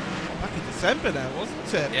in December now,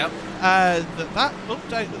 wasn't it? Yep. That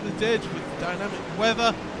update that they did with the dynamic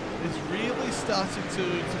weather is really starting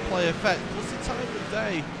to play effect, plus the time of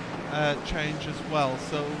day change as well.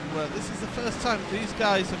 So this is the first time these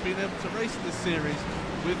guys have been able to race in this series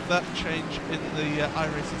with that change in the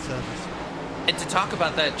iRacing service. And to talk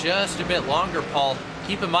about that just a bit longer, Paul,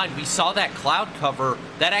 keep in mind we saw that cloud cover.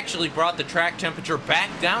 That actually brought the track temperature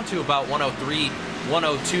back down to about 103,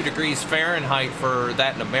 102 degrees Fahrenheit for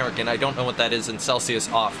that in American. I don't know what that is in Celsius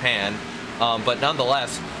offhand. But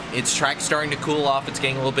nonetheless, its track starting to cool off. It's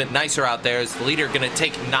getting a little bit nicer out there as the leader going to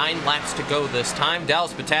take 9 laps to go this time.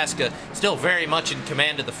 Dallas Pataska still very much in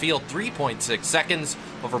command of the field, 3.6 seconds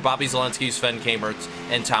over Bobby Zelensky, Sven Kamertz,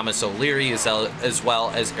 and Thomas O'Leary, as well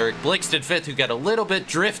as Eric Blixton fifth, who got a little bit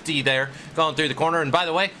drifty there going through the corner. And by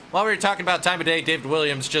the way, while we were talking about time of day, David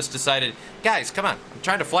Williams just decided, guys, come on, I'm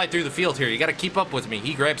trying to fly through the field here. You got to keep up with me.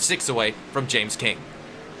 He grabbed 6 away from James King.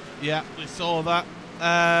 Yeah, we saw that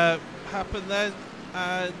happen then,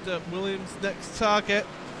 and Williams' next target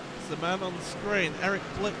is the man on the screen, Eric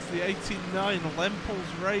Blix, the 89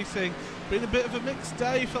 Lempels Racing. Been a bit of a mixed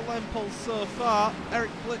day for Lempels so far.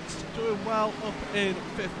 Eric Blix doing well up in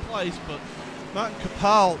 5th place, but Martin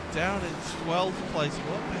Kapal down in 12th place. He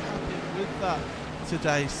won't be happy with that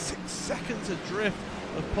today. 6 seconds adrift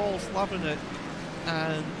of Paul Slavinik,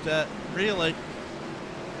 and really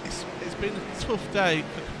it's been a tough day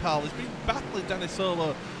for Kapal. He's been battling Dennis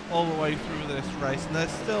Solo all the way through this race, and they're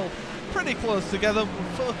still pretty close together.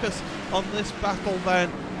 We'll focus on this battle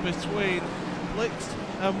then between Blix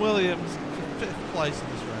and Williams for 5th place in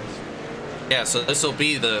this race. Yeah, so this will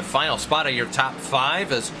be the final spot of your top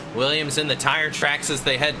 5 as Williams in the tire tracks as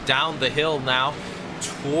they head down the hill now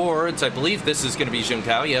towards, I believe this is going to be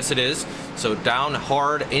Juncao. Yes, it is. So down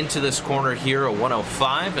hard into this corner here at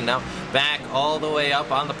 105, and now back all the way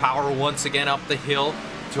up on the power once again up the hill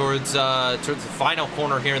towards the final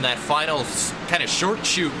corner here in that final kind of short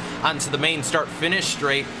shoot onto the main start-finish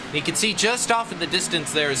straight. And you can see just off in the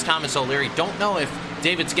distance there is Thomas O'Leary. Don't know if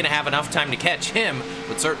David's going to have enough time to catch him,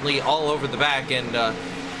 but certainly all over the back and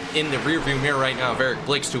in the rearview mirror right now of Eric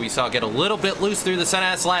Blixt, who we saw get a little bit loose through the center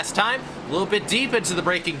S last time, a little bit deep into the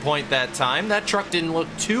braking point that time. That truck didn't look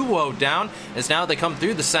too woe down, as now they come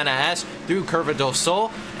through the center S, through Curva do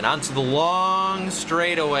Sol, and onto the long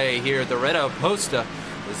straightaway here, the Red Posta,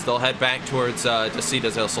 as they'll head back towards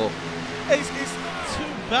Descida del Sol. It's not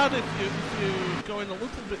too bad if you're going a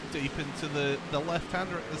little bit deep into the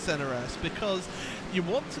left-hander at the center S, because you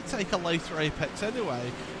want to take a later apex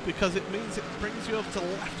anyway, because it means it brings you up to the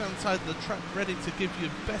left-hand side of the track ready to give you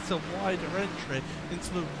better, wider entry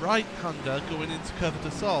into the right-hander going into Curva do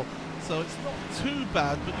Sol. So it's not too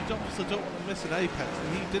bad, but you also don't want to miss an apex,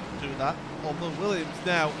 and he didn't do that, although Williams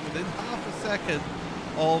now within half a second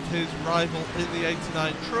of his rival in the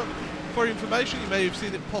 89 truck. For information, you may have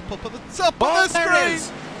seen it pop up at the top of the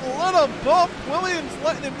screen. A little bump. Williams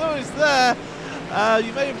letting him know he's there.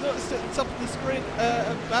 You may have noticed it at the top of the screen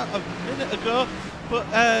about a minute ago,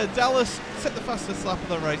 but Dallas set the fastest lap of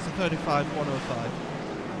the race, a 35.105.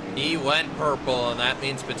 He went purple, and that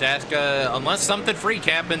means Pataska, unless something freak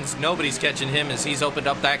happens, nobody's catching him, as he's opened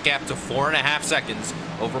up that gap to 4.5 seconds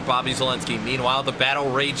over Bobby Zelensky. Meanwhile, the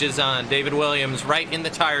battle rages on. David Williams right in the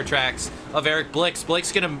tire tracks of Eric Blixt.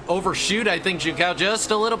 Blixt going to overshoot, I think, Junkao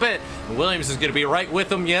just a little bit. And Williams is going to be right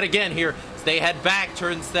with him yet again here as they head back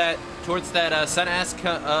towards that Senna S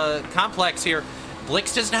complex here.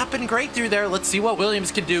 Blixt has not been great through there. Let's see what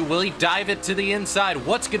Williams can do. Will he dive it to the inside?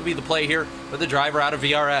 What's going to be the play here for the driver out of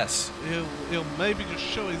VRS? He'll maybe just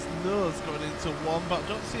show his nose going into one, but I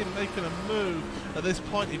don't see him making a move at this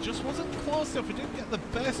point. He just wasn't close enough. He didn't get the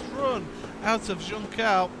best run out of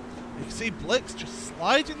Junkao. You can see Blixt just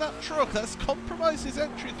sliding that truck. That's compromised his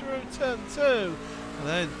entry through turn 2. And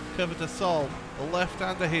then Curva do Sol, the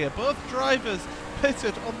left-hander here. Both drivers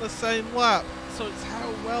pitted on the same lap. So it's how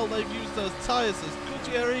well they've used those tyres, those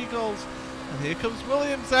Goodyear Eagles. And here comes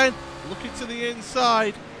Williams then, looking to the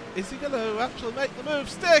inside. Is he going to actually make the move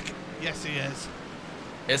stick? Yes, he is.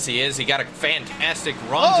 Yes, he is. He got a fantastic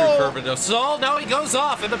run through Curva do Sol. Now he goes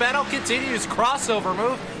off, and the battle continues. Crossover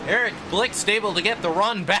move. Eric Blixt able to get the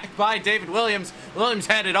run back by David Williams. Williams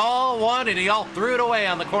had it all won, and he all threw it away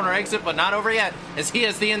on the corner exit, but not over yet, as he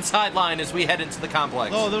has the inside line as we head into the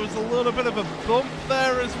complex. Oh, there was a little bit of a bump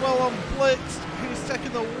there as well on Blixt. He's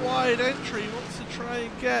taking the wide entry. He wants to try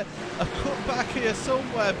and get a cut back here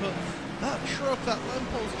somewhere, but that truck, that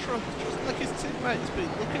Lempol's truck, just like his teammates, been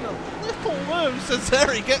looking a little loose as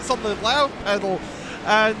there he gets on the loud pedal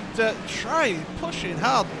and pushing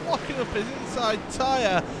hard, locking up his inside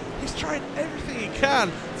tyre. He's trying everything he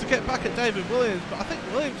can to get back at David Williams, but I think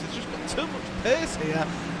Williams has just got too much pace here,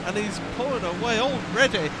 and he's pulling away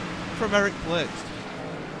already from Eric Blixt.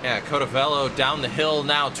 Yeah, Cotavello down the hill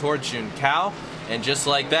now towards Junkao, and just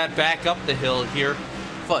like that, back up the hill here.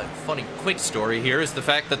 Funny quick story here is the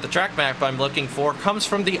fact that the track map I'm looking for comes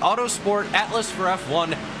from the Autosport Atlas for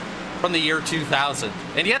F1 from the year 2000.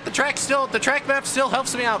 And yet the track map still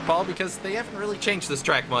helps me out, Paul, because they haven't really changed this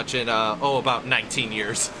track much in, about 19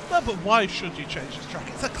 years. No, but why should you change this track?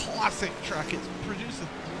 It's a classic track. It produces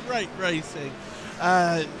great racing.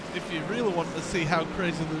 If you really want to see how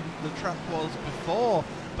crazy the track was before,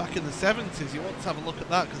 back in the 70s, you want to have a look at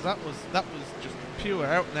that, because that was just pure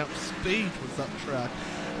out and out speed was that track.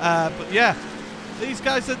 But yeah, these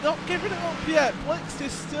guys are not giving it up yet. Blixt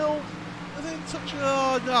is still within touch.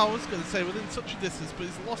 Oh no, I was going to say within touch of distance, but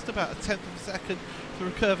he's lost about a 10th of a second through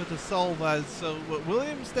Curva do Sol there. So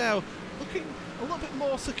Williams now looking a little bit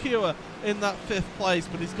more secure in that 5th place,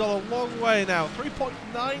 but he's got a long way now.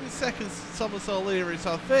 3.9 seconds to Thomas O'Leary.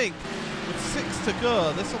 So I think with 6 to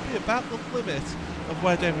go, this will be about the limit of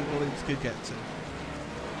where David Williams could get to.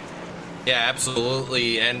 Yeah,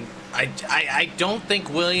 absolutely, and I don't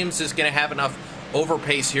think Williams is going to have enough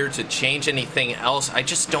overpace here to change anything else. I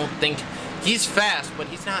just don't think he's fast, but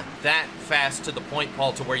he's not that fast to the point,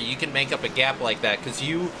 Paul, to where you can make up a gap like that, because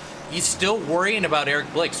he's still worrying about Eric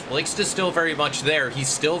Blixt. Blixt is still very much there. He's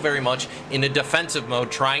still very much in a defensive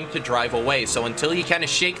mode, trying to drive away. So until you kind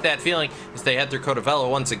of shake that feeling as they head through Cotavello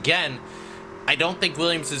once again, I don't think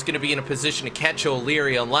Williams is going to be in a position to catch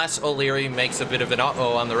O'Leary unless O'Leary makes a bit of an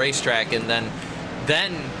uh-oh on the racetrack, and then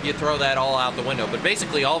you throw that all out the window. But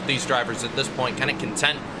basically all of these drivers at this point kind of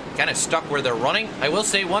content, kind of stuck where they're running. I will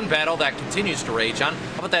say one battle that continues to rage on.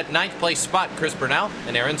 How about that 9th place spot, Chris Burnell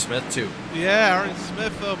and Aaron Smith too? Yeah, Aaron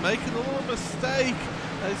Smith though making a little mistake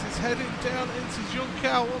as he's heading down into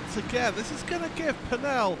Junção once again. This is going to give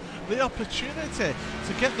Pennell the opportunity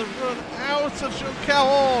to get the run out of Junção.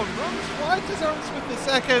 Oh, runs wide as Aaron Smith the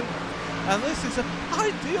second. And this is an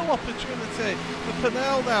ideal opportunity for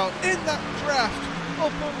Pennell now in that draft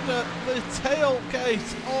up under the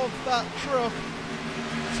tailgate of that truck.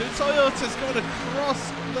 Two Toyotas going to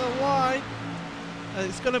cross the line. And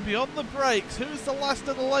it's going to be on the brakes. Who's the last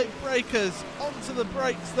of the late breakers? Onto the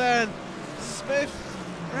brakes then. Smith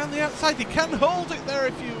around the outside. He can hold it there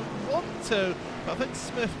if you want to. But I think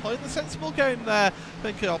Smith playing the sensible game there.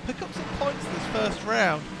 Thinking I'll pick up some points this first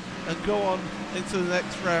round and go on into the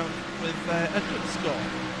next round with a good score.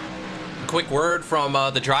 Quick word from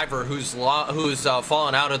the driver who's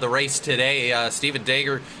fallen out of the race today. Stephen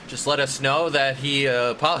Dager just let us know that he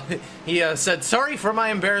said, sorry for my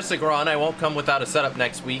embarrassing run. I won't come without a setup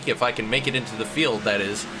next week if I can make it into the field, that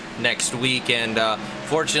is, next week. And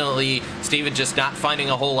fortunately, Stephen just not finding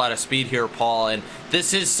a whole lot of speed here, Paul. And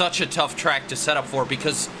this is such a tough track to set up for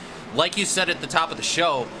because, like you said at the top of the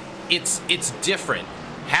show, it's different.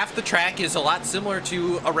 Half the track is a lot similar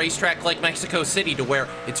to a racetrack like Mexico City, to where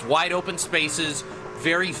it's wide open spaces,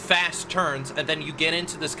 very fast turns, and then you get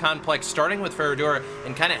into this complex starting with Ferradura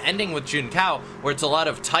and kind of ending with Junção, where it's a lot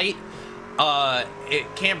of tight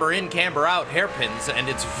camber in, camber out hairpins, and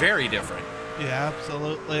it's very different. Yeah,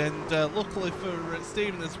 absolutely, and luckily for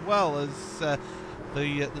Stephen as well, as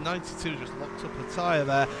the 92 just locked up a tyre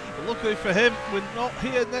there. But luckily for him, we're not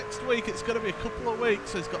here next week. It's going to be a couple of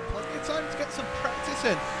weeks, so he's got plenty of time to get some practice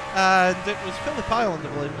in. And it was Phillip Island, I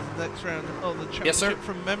believe, was the next round of the championship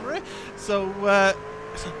from memory. So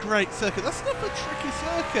it's a great circuit. That's not a tricky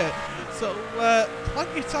circuit. So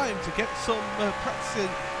plenty of time to get some practice in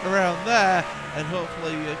around there and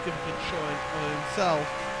hopefully give a good showing of himself.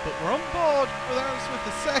 But we're on board with Aaron Smith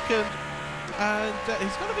the second. And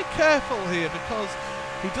he's got to be careful here because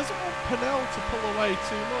he doesn't want Pennell to pull away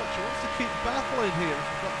too much. He wants to keep battling here if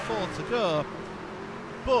we've got 4 to go.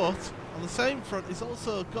 But on the same front, he's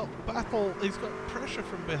also got he's got pressure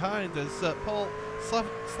from behind as Paul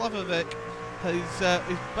Slavovic is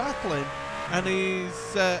battling, and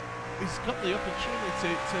he's got the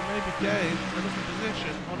opportunity to maybe gain another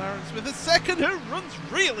position on Aaron Smith the second, who runs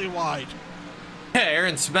really wide. Yeah,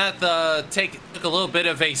 Aaron Smith took a little bit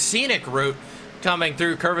of a scenic route coming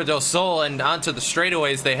through Curva del Sol and onto the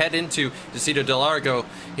straightaways. They head into Distrito del Largo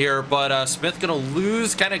here, but Smith gonna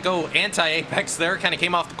lose, kind of go anti-apex there, kind of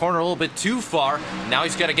came off the corner a little bit too far. Now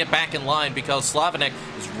he's got to get back in line because Slavinek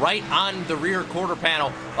is right on the rear quarter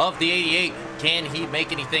panel of the 88. Can he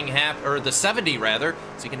make anything happen, or the 70 rather?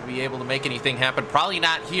 Is he going to be able to make anything happen? Probably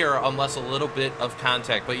not here unless a little bit of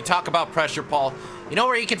contact. But you talk about pressure, Paul. You know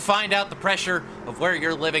where you can find out the pressure of where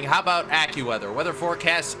you're living? How about AccuWeather? Weather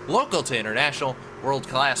forecasts local to international,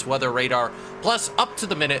 world-class weather radar, plus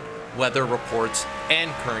up-to-the-minute weather reports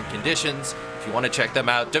and current conditions. If you want to check them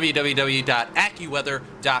out,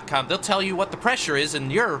 www.accuweather.com. They'll tell you what the pressure is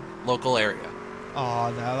in your local area.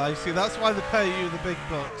 Oh, no, you see, that's why they pay you the big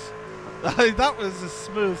bucks. That was a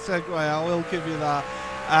smooth segue, I will give you that.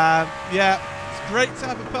 Yeah, it's great to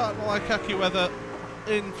have a partner like AccuWeather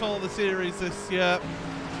in for the series this year.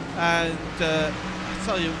 And I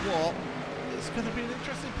tell you what, it's going to be an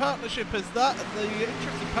interesting partnership as that. And the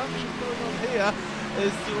interesting partnership going on here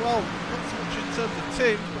is, well, not so much in terms of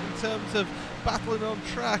teams, but in terms of battling on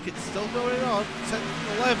track. It's still going on, 10th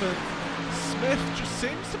and 11th. Smith just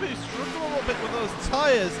seems to be struggling a little bit with those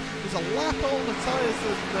tyres. There's a lap older tyres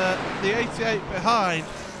than the 88 behind,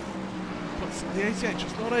 but the 88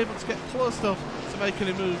 just not able to get close enough to make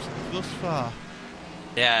any moves thus far.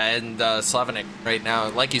 Yeah, and Slavinek right now,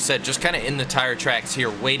 like you said, just kind of in the tire tracks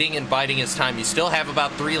here, waiting and biding his time. You still have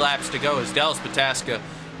about 3 laps to go as Dallas Pataska,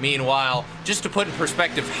 meanwhile, just to put in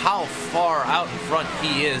perspective how far out in front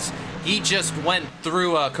he is, he just went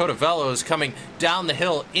through Cotavellos coming down the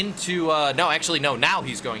hill into, now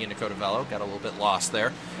he's going into Cotavello. Got a little bit lost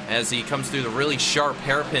there as he comes through the really sharp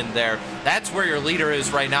hairpin there. That's where your leader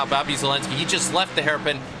is right now, Bobby Zelensky. He just left the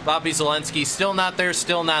hairpin. Bobby Zelensky still not there,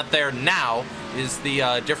 still not there. Now is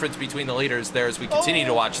the difference between the leaders there as we continue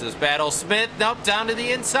to watch this battle. Smith, nope, down to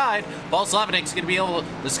the inside. Paul Slavinek's going to be able to,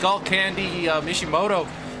 the Skull Candy Mishimoto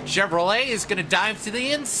Chevrolet is going to dive to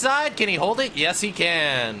the inside. Can he hold it? Yes, he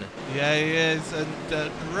can. Yeah, he is, and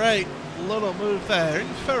great little move there. In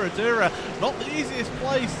Ferradura, not the easiest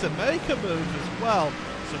place to make a move as well.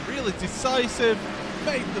 So really decisive,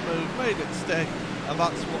 made the move, made it stick, and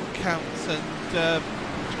that's what counts. And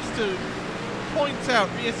just to point out,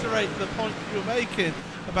 reiterate the point you were making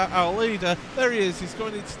about our leader. There he is, he's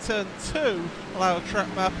going into turn 2 on our track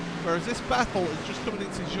map, whereas this battle is just coming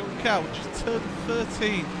into Junção, which is turn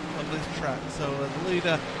 13 of this track. So the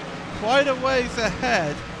leader quite a ways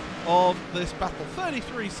ahead of this battle,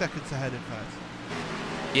 33 seconds ahead in fact.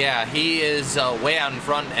 Yeah, he is way out in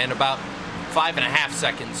front and about 5.5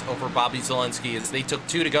 seconds over Bobby Zalenski as they took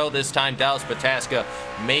 2 to go this time. Dallas Pataska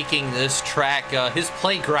making this track his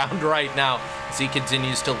playground right now as he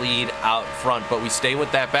continues to lead out front. But we stay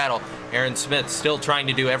with that battle. Aaron Smith still trying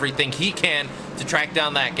to do everything he can to track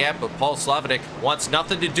down that gap, but Paul Slavic wants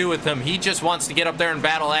nothing to do with him. He just wants to get up there and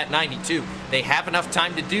battle at 92. They have enough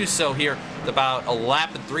time to do so here. About a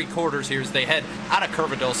lap and 3/4 here as they head out of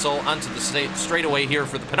Curva del Sol onto the straightaway here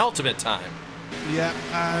for the penultimate time. Yeah,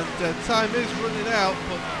 and time is running out,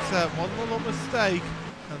 but one little mistake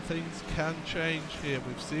and things can change here.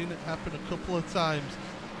 We've seen it happen a couple of times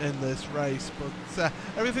in this race, but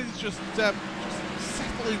everything's just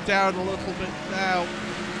settling down a little bit now.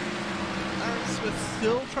 Aaron Smith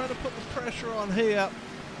still trying to put the pressure on here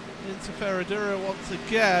into Ferradura once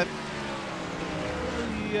again.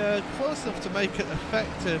 Really close enough to make it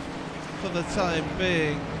effective for the time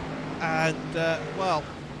being, and well,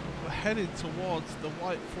 we're heading towards the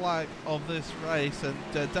white flag of this race,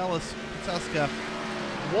 and Dallas Pataska,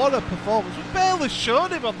 what a performance. We barely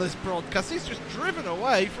showed him on this broadcast. He's just driven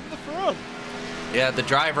away from the front. Yeah, the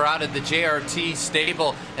driver out of the JRT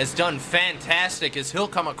stable has done fantastic as he'll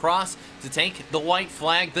come across to take the white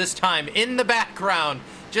flag this time. In the background,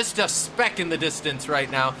 just a speck in the distance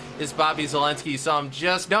right now, is Bobby Zalenski. You saw him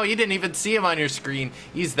no, you didn't even see him on your screen.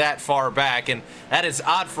 He's that far back, and that is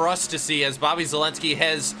odd for us to see as Bobby Zalenski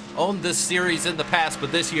has owned this series in the past,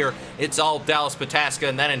 but this year it's all Dallas Pataska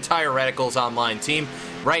and that entire Radicals Online team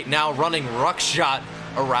right now running ruckshot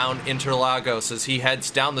around Interlagos as he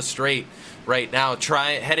heads down the straight right now,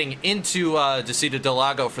 heading into Desida del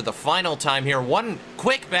Lago for the final time here. One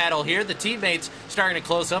quick battle here. The teammates starting to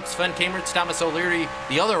close up. Sven Kamertz, Thomas O'Leary,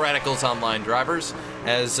 the other Radicals Online drivers,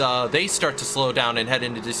 as they start to slow down and head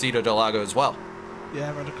into Desida del Lago as well.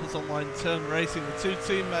 Yeah, Radicals Online turn racing. The two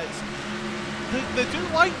teammates, they do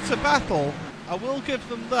like to battle. I will give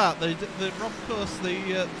them that. Rob Coase,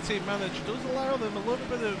 the team manager, does allow them a little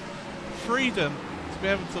bit of freedom to be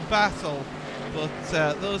able to battle, but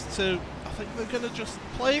those two, I think they're going to just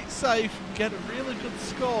play it safe and get a really good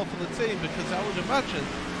score for the team, because I would imagine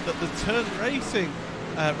that the turn racing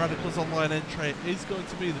Radicals Online entry is going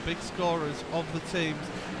to be the big scorers of the teams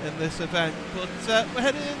in this event. But we're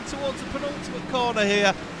heading in towards the penultimate corner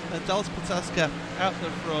here, and Dallas Pataska out the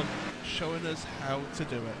front showing us how to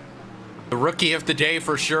do it. The rookie of the day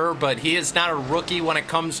for sure, but he is not a rookie when it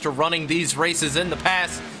comes to running these races in the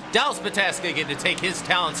past. Dallas Pataska getting to take his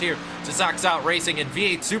talents here to Sox Out Racing and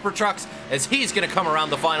V8 SuperTrucks as he's going to come around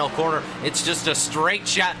the final corner. It's just a straight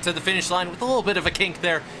shot to the finish line with a little bit of a kink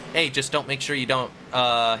there. Hey, just don't make sure you don't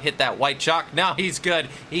hit that white chalk. Now he's good.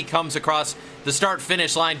 He comes across the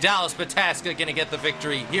start-finish line. Dallas Pataska going to get the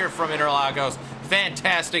victory here from Interlagos.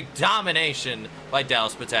 Fantastic domination by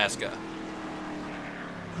Dallas Pataska.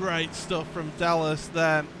 Great stuff from Dallas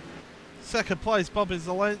there. Second place, Bobby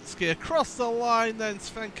Zalenski across the line, then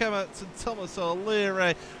Sven Kamertz and Thomas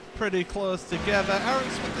O'Leary pretty close together. Aaron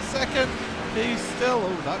Smith the second, he's still,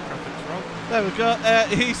 oh, that graphic's wrong. There we go,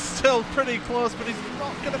 he's still pretty close, but he's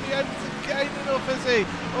not going to be able to gain enough, is he?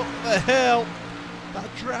 Up the hill. That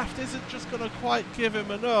draft isn't just going to quite give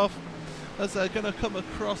him enough as they're going to come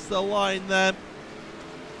across the line then.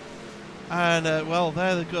 And, well,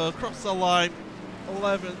 there they go, across the line,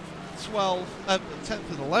 11th. 10th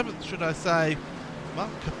and 11th, should I say, Mark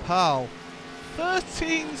Capal,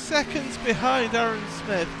 13 seconds behind Aaron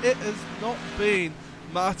Smith. It has not been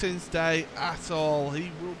Martin's day at all.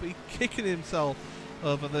 He will be kicking himself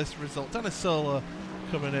over this result. Dennis Sola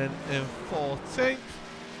coming in 14th.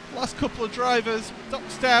 Last couple of drivers, Doc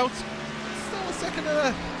Stout, still a second and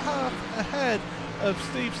a half ahead of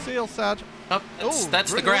Steve Sealsad. Oh,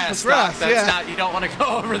 that's the grass. That's yeah. Not, you don't want to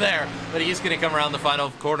go over there. But he's going to come around the final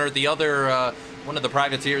corner. The other, one of the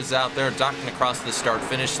privateers out there docking across the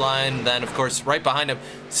start-finish line. Then, of course, right behind him,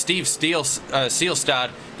 Steve Sealstad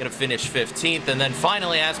going to finish 15th. And then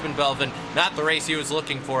finally, Aspen Belvin, not the race he was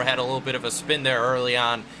looking for, had a little bit of a spin there early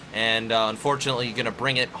on. And unfortunately, going to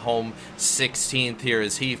bring it home 16th here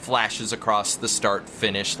as he flashes across the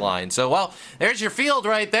start-finish line. So, well, there's your field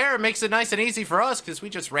right there. It makes it nice and easy for us because we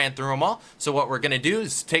just ran through them all. So what we're going to do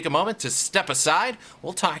is take a moment to step aside.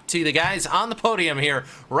 We'll talk to the guys on the podium here,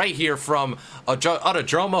 right here from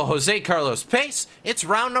Autódromo, Jose Carlos Pace. It's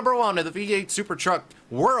round number 1 of the V8 SuperTruck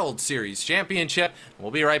World Series Championship.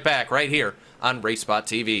 We'll be right back right here on RaceSpot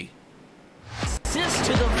TV. Assist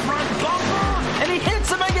to the front bumper, and he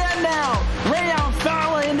hits him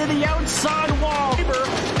inside wall. He's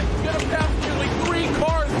gonna pass nearly 3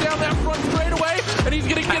 cars down that front straightaway, and he's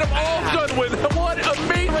gonna get them all done with. What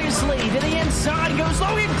amazing To the inside goes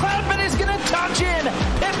Logan Cloudman is gonna touch in.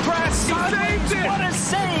 Pit press. saved it. What a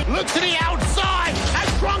save. Look to the outside as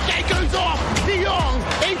Tronke goes off. De Jong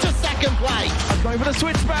into second place. Going for the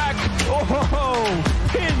switchback. Oh,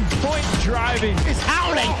 pinpoint driving. It's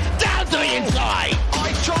howling down to the inside.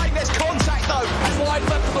 I tried, there's contact though. slides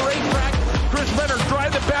left to the racetrack. Chris Benner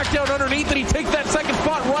drives it back down underneath, and he takes that second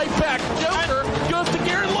spot right back. Joker goes to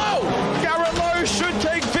Garrett Lowe. Garrett Lowe should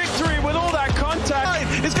take victory with all that contact.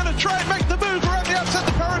 He's going to try and make the move around the outside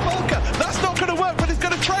the parabolica. That's not going to work, but he's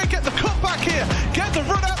going to try and get the cutback here. Get the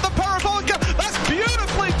run out the parabolica. That's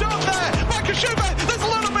beautifully done there. Makashube, there's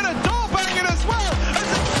a little bit of door banging as well.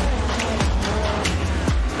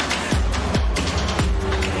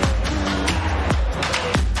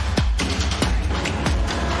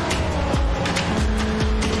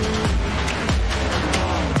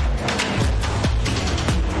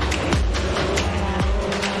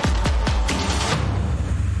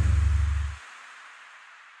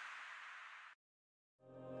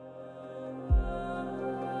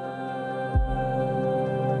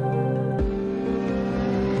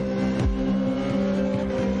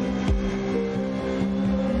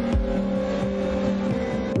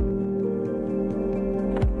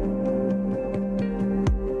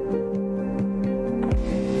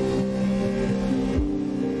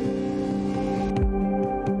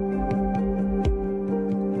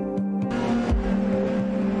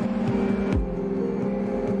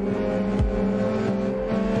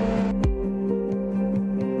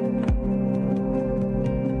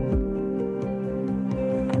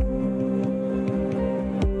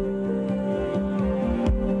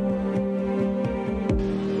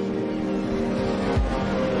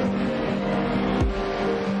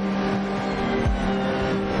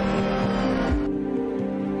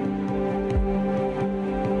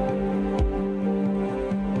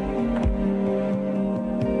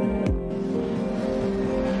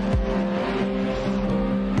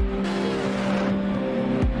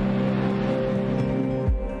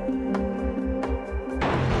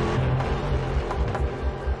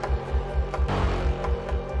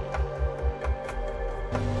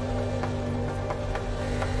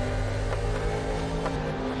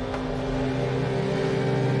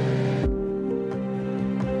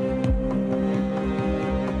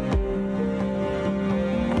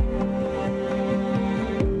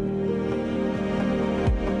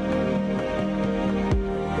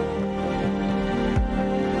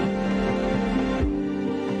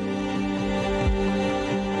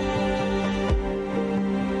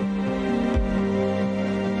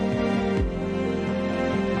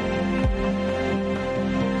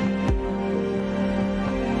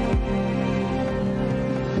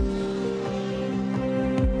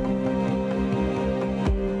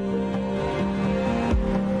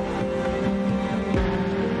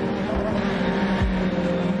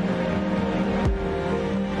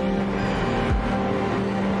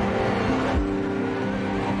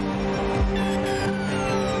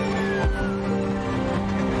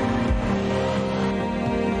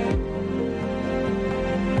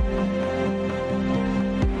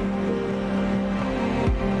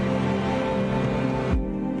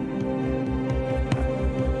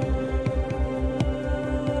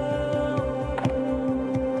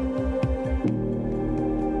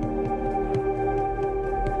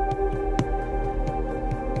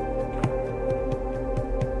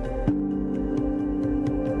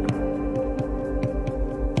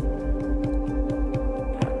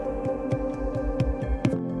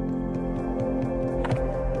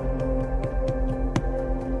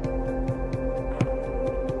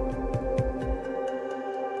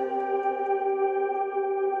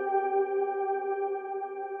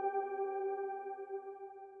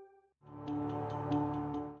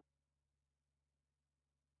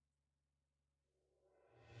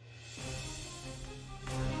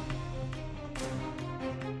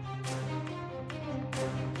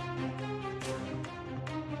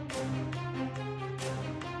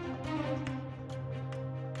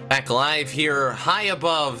 Back live here, high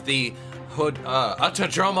above the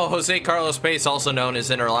Autódromo Jose Carlos Pace, also known as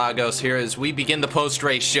Interlagos, here as we begin the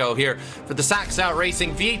post-race show here for the Sox Out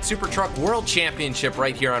Racing V8 SuperTruck World Championship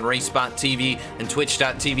right here on RaceSpot TV and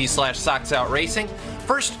twitch.tv/Sox Out Racing.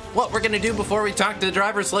 First, what we're going to do before we talk to the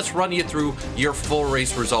drivers, let's run you through your full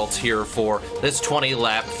race results here for this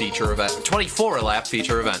 24-lap feature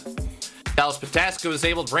event. Dallas Pataska was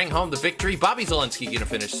able to bring home the victory. Bobby Zalenski going to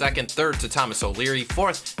finish second. Third to Thomas O'Leary.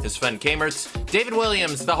 Fourth is Sven Kamertz. David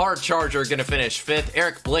Williams, the hard charger, going to finish fifth.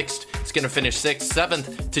 Eric Blixt is going to finish sixth.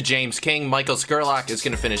 Seventh to James King. Michael Skurlock is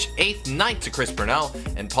going to finish eighth. Ninth to Chris Burnell.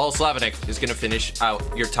 And Paul Slavinik is going to finish out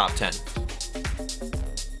your top 10.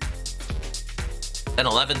 Then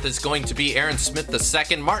 11th is going to be Aaron Smith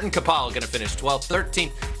II. Martin Kapal going to finish 12th.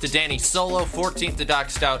 13th to Danny Solo. 14th to Doc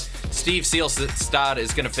Stout. Steve Sealstad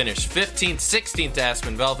is going to finish 15th. 16th to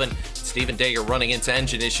Aspen Velvin. Stephen Dager, running into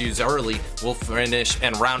engine issues early, will finish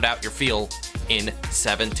and round out your field in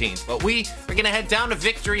 17th. But we are going to head down to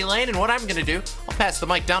victory lane, and what I'm going to do, I'll pass the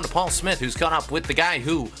mic down to Paul Smith, who's caught up with the guy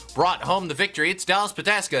who brought home the victory. It's Dallas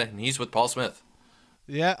Pataska, and he's with Paul Smith.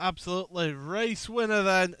 Yeah, absolutely. Race winner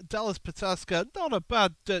then, Dallas Pataska. Not a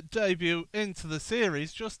bad debut into the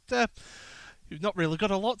series. Just, you've not really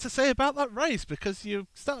got a lot to say about that race because you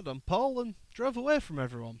started on pole and drove away from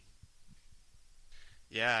everyone.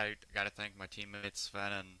 Yeah, I got to thank my teammates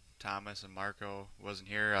Sven and Thomas and Marco wasn't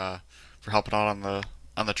here for helping out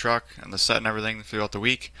on the truck and the set and everything throughout the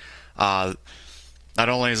week. Not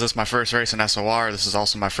only is this my first race in SOR, this is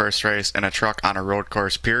also my first race in a truck on a road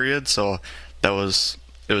course. Period. So it was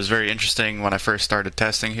very interesting when I first started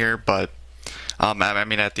testing here, but I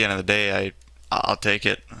mean, at the end of the day, I'll take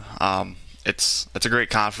it. It's a great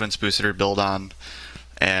confidence booster to build on,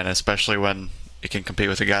 and especially when you can compete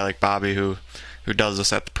with a guy like Bobby who does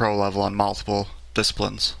this at the pro level on multiple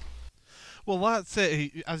disciplines. Well, that's it.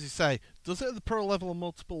 He, as you say, does it at the pro level on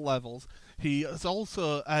multiple levels. He is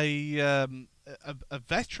also a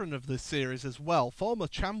veteran of this series as well, former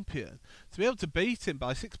champion. To be able to beat him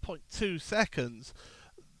by 6.2 seconds,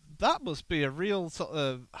 that must be a real sort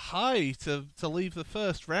of high to leave the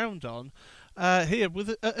first round on here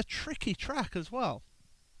with a tricky track as well.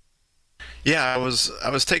 Yeah, I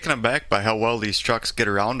was taken aback by how well these trucks get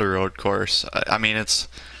around a road course. I mean,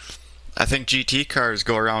 I think GT cars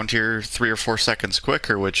go around here 3 or 4 seconds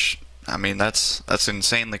quicker, which, I mean, that's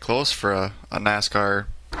insanely close for a NASCAR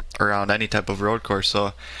around any type of road course.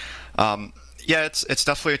 So yeah, it's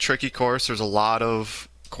definitely a tricky course. There's a lot of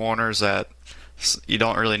corners that you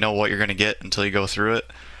don't really know what you're going to get until you go through it,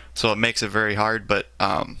 so it makes it very hard, but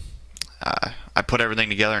I put everything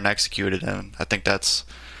together and executed, and I think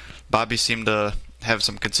Bobby seemed to have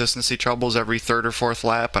some consistency troubles every third or fourth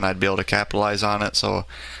lap, and I'd be able to capitalize on it, so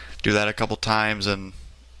do that a couple times and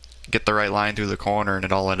get the right line through the corner, and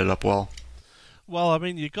it all ended up well. Well, I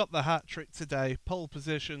mean, you got the hat trick today. Pole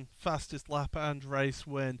position, fastest lap and race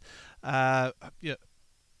win. Yeah,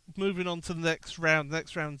 moving on to the next round. The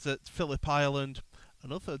next round's at Phillip Island.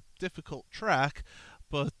 Another difficult track,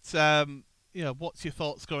 but you know, what's your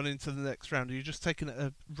thoughts going into the next round? Are you just taking it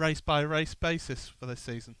a race-by-race basis for this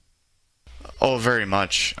season? Oh, very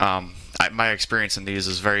much. My experience in these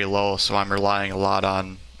is very low, so I'm relying a lot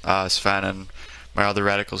on Sven and my other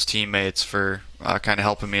Radicals teammates for kind of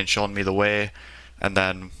helping me and showing me the way. And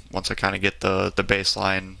then once I kind of get the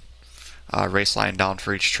baseline race line down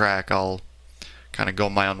for each track, I'll kind of go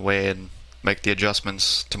my own way and make the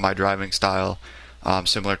adjustments to my driving style,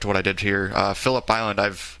 similar to what I did here. Phillip Island,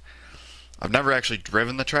 I've never actually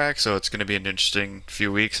driven the track, so it's going to be an interesting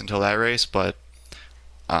few weeks until that race, but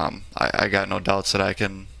I got no doubts that I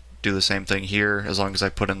can do the same thing here as long as I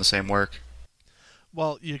put in the same work.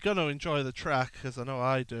 Well, you're going to enjoy the track, as I know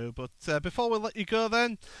I do, but before we let you go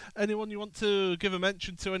then, anyone you want to give a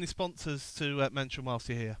mention to, any sponsors to mention whilst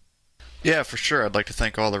you're here? Yeah, for sure. I'd like to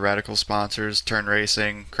thank all the Radical sponsors, Turn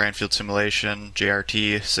Racing, Cranfield Simulation,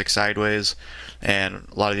 JRT, Six Sideways, and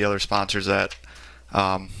a lot of the other sponsors that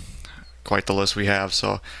quite the list we have.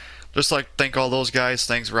 So just like to thank all those guys.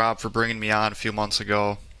 Thanks, Rob, for bringing me on a few months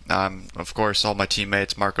ago. Of course, all my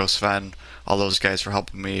teammates, Marco, Sven, all those guys for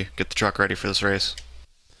helping me get the truck ready for this race.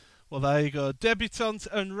 Well, there you go. Debutant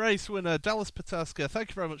and race winner, Dallas Pataska. Thank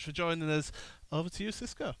you very much for joining us. Over to you,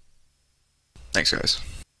 Cisco. Thanks, guys.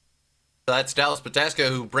 That's Dallas Pataska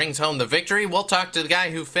who brings home the victory. We'll talk to the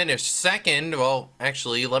guy who finished second. Well,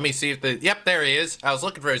 actually, let me see if yep, there he is. I was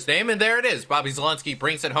looking for his name, and there it is. Bobby Zalenski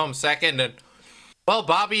brings it home second. And, well,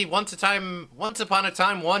 Bobby, once upon a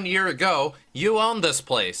time, 1 year ago, you owned this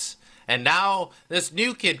place. And now this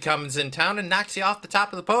new kid comes in town and knocks you off the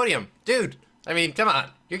top of the podium. Dude, I mean, come on.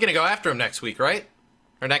 You're going to go after him next week, right?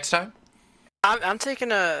 Or next time? I'm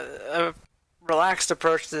taking a relaxed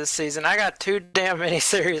approach to this season. I got too damn many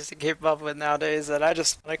series to keep up with nowadays that I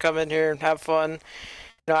just want to come in here and have fun.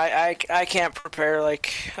 You know, I can't prepare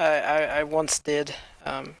like I once did.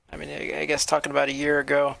 I mean, I guess talking about a year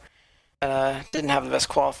ago, didn't have the best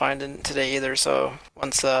qualifying today either. So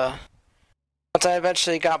once I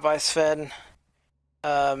eventually got by Sven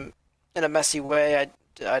in a messy way,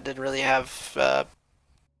 I didn't really have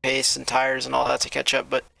pace and tires and all that to catch up.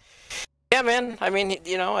 But yeah, man, I mean,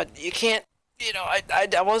 you can't,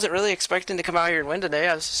 I wasn't really expecting to come out here and win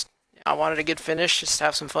today. I wanted a good finish, just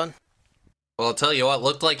have some fun. Well, I'll tell you what,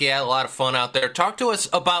 looked like you had a lot of fun out there. Talk to us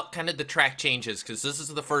about kind of the track changes, because this is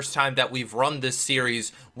the first time that we've run this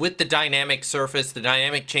series with the dynamic surface, the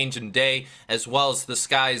dynamic change in day, as well as the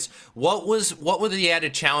skies. What were the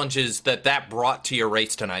added challenges that brought to your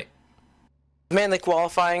race tonight? Mainly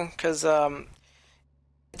qualifying, because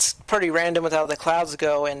it's pretty random with how the clouds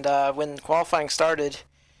go, and when qualifying started,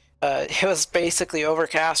 it was basically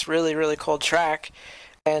overcast, really, really cold track,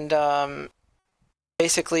 and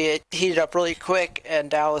basically it heated up really quick, and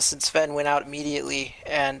Dallas and Sven went out immediately,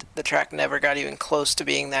 and the track never got even close to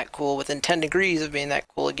being that cool, within 10 degrees of being that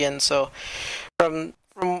cool again. So from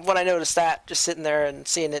what I noticed, that just sitting there and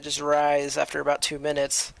seeing it just rise after about 2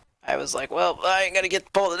 minutes, I was like, well, I ain't gonna get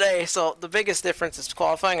the pole today. So the biggest difference is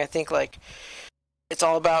qualifying. I think like it's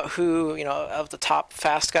all about who, of the top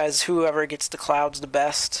fast guys, whoever gets the clouds the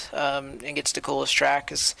best and gets the coolest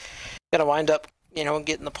track is gonna wind up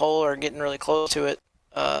getting the pole or getting really close to it.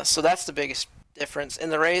 So that's the biggest difference in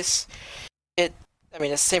the race. It's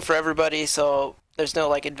the same for everybody, so there's no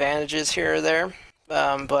like advantages here or there,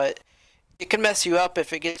 but it can mess you up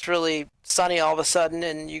if it gets really sunny all of a sudden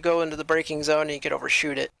and you go into the braking zone and you could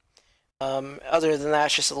overshoot it. Other than that,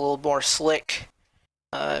 it's just a little more slick.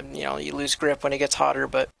 You lose grip when it gets hotter,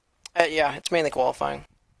 but yeah, it's mainly qualifying.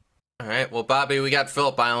 All right, well, Bobby, we got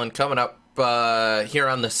Phillip Island coming up here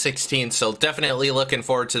on the 16th, so definitely looking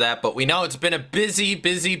forward to that. But we know it's been a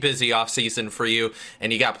busy off season for you,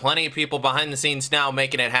 and you got plenty of people behind the scenes now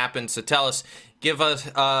making it happen. So tell us,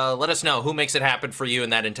 let us know who makes it happen for you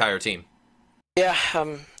and that entire team. Yeah,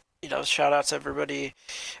 shout out to everybody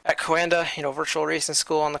at Coanda, virtual racing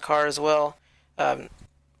school on the car as well.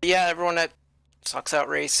 Yeah, everyone at Sucks Out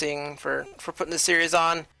Racing for putting this series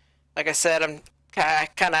on. Like I said, I'm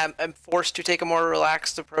forced to take a more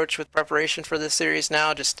relaxed approach with preparation for this series now.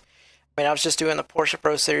 I was just doing the Porsche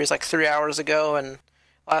Pro Series like 3 hours ago, and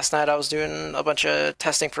last night I was doing a bunch of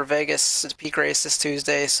testing for Vegas, the peak race this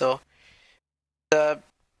Tuesday. So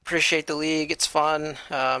appreciate the league. It's fun.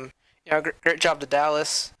 Great job to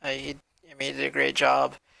Dallas. He did a great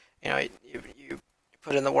job. You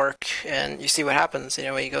put in the work and you see what happens.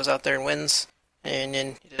 He goes out there and wins, and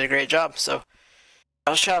he did a great job. So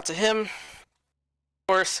I'll shout out to him. Of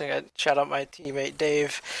course, I got shout out my teammate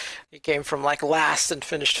Dave. He came from like last and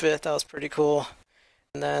finished 5th. That was pretty cool.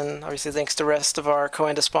 And then obviously thanks to the rest of our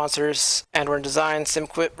Coanda sponsors, Andwin Design,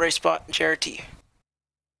 SimQuip, RaceSpot, and JRT.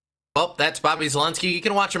 Well, that's Bobby Zelensky. You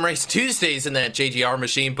can watch him race Tuesdays in that JGR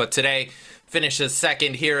machine, but today finishes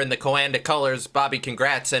second here in the Coanda colors. Bobby,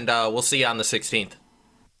 congrats, and we'll see you on the 16th.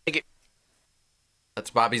 Thank you. That's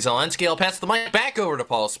Bobby Zelensky. I'll pass the mic back over to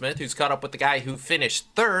Paul Smith, who's caught up with the guy who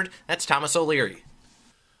finished 3rd. That's Thomas O'Leary.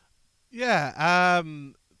 Yeah,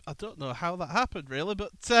 I don't know how that happened really,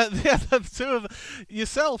 but the two of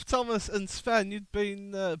yourself, Thomas and Sven, you'd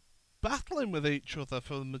been battling with each other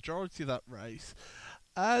for the majority of that race.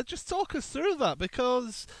 Just talk us through that,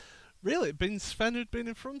 because really it'd been Sven who'd been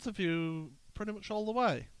in front of you pretty much all the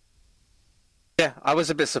way. Yeah, I was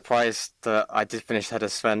a bit surprised that I did finish ahead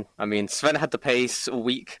of Sven. I mean, Sven had the pace all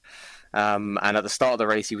week, and at the start of the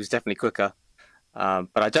race he was definitely quicker. But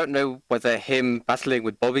I don't know whether him battling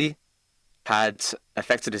with Bobby had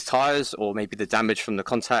affected his tyres, or maybe the damage from the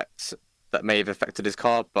contact that may have affected his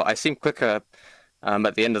car, but I seemed quicker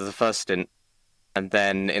at the end of the first stint. And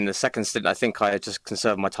then in the second stint, I think I just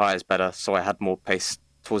conserved my tyres better, so I had more pace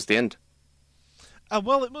towards the end.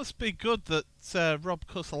 Well, it must be good that Rob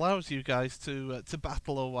Cuss allows you guys to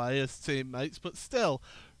battle away as teammates, but still,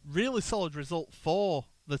 really solid result for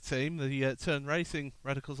the team, the Turn Racing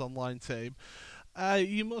Radicals Online team.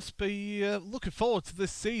 You must be looking forward to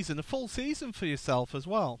this season, a full season for yourself as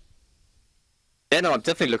well. Yeah, no, I'm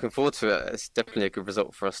definitely looking forward to it. It's definitely a good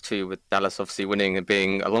result for us too, with Dallas obviously winning and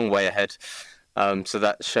being a long way ahead. So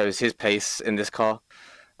that shows his pace in this car.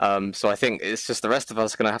 So I think it's just the rest of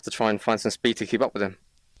us going to have to try and find some speed to keep up with him.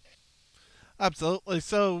 Absolutely.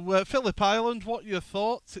 So, Phillip Island, what are your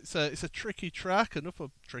thoughts? It's a tricky track, enough a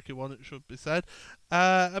tricky one, it should be said,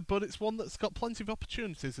 but it's one that's got plenty of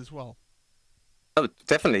opportunities as well. Oh,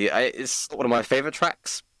 definitely. It's one of my favourite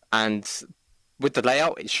tracks, and with the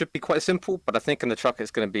layout, it should be quite simple, but I think in the truck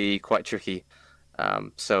it's going to be quite tricky.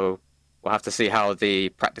 So we'll have to see how the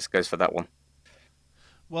practice goes for that one.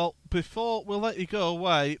 Well, before we'll let you go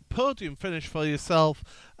away, podium finish for yourself.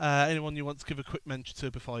 Anyone you want to give a quick mention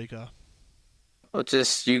to before you go? Well,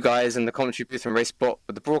 just you guys in the commentary booth and RaceBot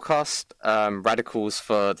with the broadcast, Radicals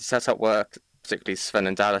for the setup work, particularly Sven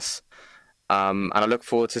and Dallas. And I look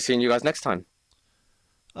forward to seeing you guys next time.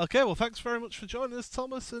 Okay, well, thanks very much for joining us,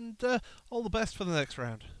 Thomas, and all the best for the next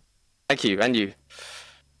round. Thank you, and you.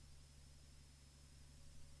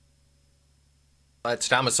 That's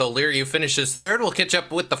Thomas O'Leary, who finishes third. We'll catch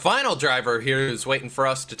up with the final driver here who's waiting for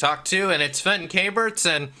us to talk to, and it's Sven Kaberts.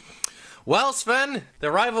 And, well, Sven,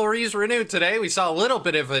 the rivalry is renewed today. We saw a little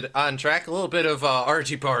bit of it on track, a little bit of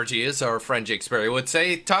argy-bargy, as our friend Jake Sperry would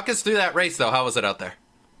say. Talk us through that race, though. How was it out there?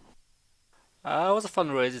 It was a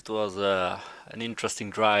fun race. It was an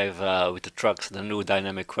interesting drive with the trucks, the new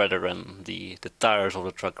dynamic weather, and the tires of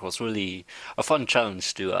the truck. It was really a fun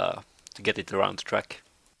challenge to get it around the track.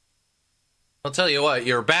 I'll tell you what,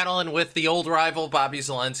 you're battling with the old rival, Bobby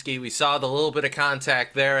Zalenski. We saw the little bit of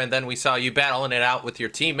contact there, and then we saw you battling it out with your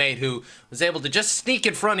teammate who was able to just sneak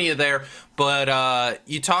in front of you there. But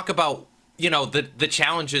you talk about, you know, the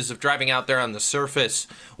challenges of driving out there on the surface.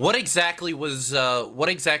 What exactly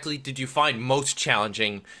did you find most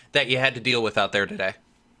challenging that you had to deal with out there today?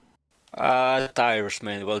 Tires,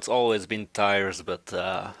 man. Well, it's always been tires, but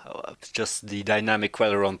just the dynamic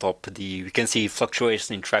weather on top. We can see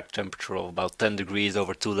fluctuation in track temperature of about 10 degrees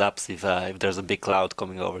over 2 laps if there's a big cloud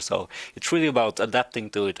coming over. So it's really about adapting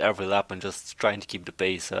to it every lap and just trying to keep the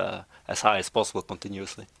pace as high as possible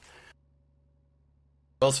continuously.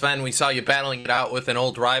 Well, Sven, we saw you battling it out with an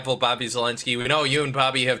old rival, Bobby Zalenski. We know you and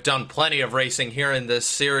Bobby have done plenty of racing here in this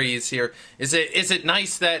series here. Is it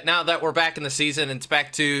nice that now that we're back in the season, it's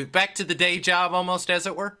back to the day job almost, as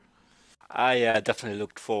it were? I definitely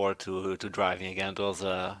looked forward to driving again. It was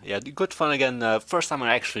good fun again. First time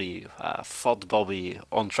I actually fought Bobby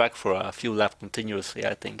on track for a few laps continuously,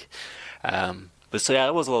 I think. But so yeah,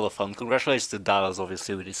 it was a lot of fun. Congratulations to Dallas,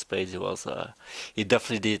 obviously, with his space. He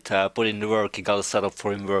definitely did put in the work. He got a setup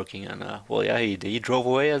for him working, and he drove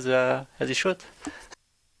away as he should.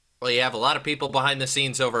 Well, you have a lot of people behind the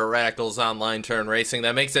scenes over at Radicals Online Turn Racing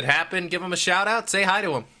that makes it happen. Give them a shout out. Say hi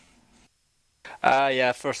to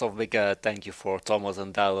them. First off, big thank you for Thomas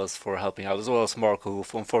and Dallas for helping out, as well as Mark, who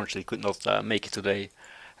unfortunately could not make it today.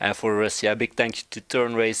 And for the rest, big thank you to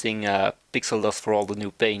Turn Racing, Pixel Dust for all the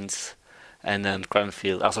new paints, and then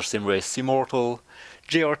Cranfield, Azure Sim Race, Immortal,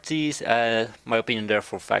 JRTs, my opinion there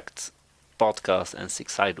for Facts, Podcast, and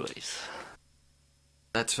Six Sideways.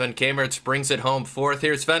 That's Sven Kamertz, brings it home fourth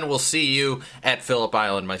here. Sven, we'll see you at Phillip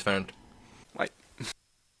Island, my friend. Right.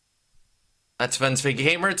 That's Sven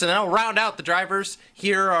Kamertz, and I'll round out the drivers.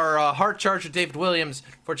 Here are Hard Charger David Williams,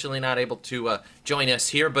 fortunately not able to join us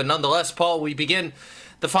here, but nonetheless, Paul, we begin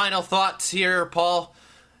the final thoughts here, Paul.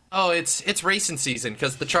 Oh, it's racing season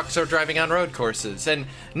because the trucks are driving on road courses, and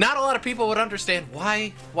not a lot of people would understand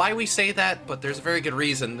why we say that, but there's a very good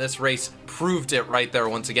reason. This race proved it right there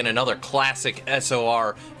once again. Another classic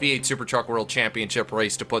SOR V8 Super Truck World Championship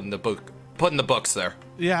race to put in the books there.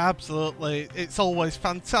 Yeah, absolutely. It's always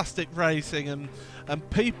fantastic racing, and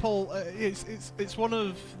people, it's one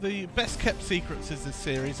of the best kept secrets of this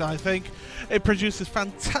series. I think it produces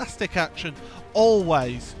fantastic action.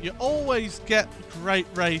 Always, you always get great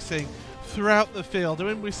racing throughout the field. I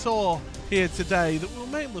mean, we saw here today that we were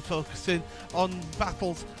mainly focusing on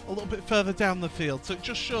battles a little bit further down the field. So it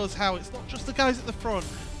just shows how it's not just the guys at the front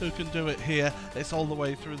who can do it here. It's all the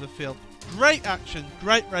way through the field. Great action,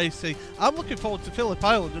 great racing. I'm looking forward to Phillip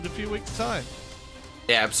Island in a few weeks' time.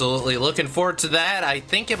 Yeah, absolutely. Looking forward to that. I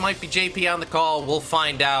think it might be JP on the call. We'll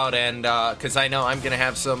find out, and because I know I'm going to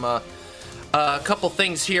have some a couple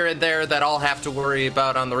things here and there that I'll have to worry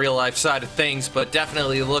about on the real life side of things, but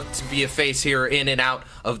definitely look to be a face here in and out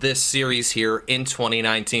of this series here in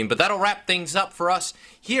 2019. But that'll wrap things up for us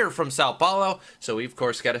here from Sao Paulo, so we of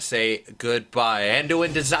course got to say goodbye. And to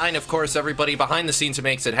InDesign, of course, everybody behind the scenes who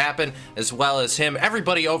makes it happen, as well as him,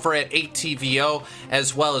 everybody over at 8TVO,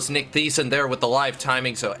 as well as Nick Thiessen there with the live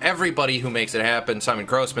timing, so everybody who makes it happen. Simon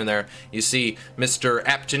Grossman there, you see Mr.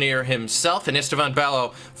 Aptineer himself, and Istvan Bello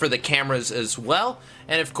for the cameras as well.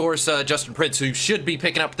 And of course, Justin Prince, who should be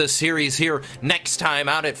picking up this series here next time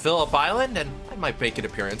out at Phillip Island, and I might make an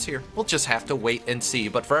appearance here. We'll just have to wait and see.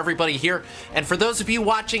 But for everybody here, and for those of you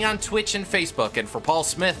watching on Twitch and Facebook, and for Paul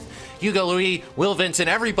Smith, Hugo Louis, Will Vincent,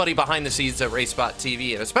 everybody behind the scenes at RaceBot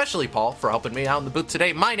TV, and especially Paul for helping me out in the booth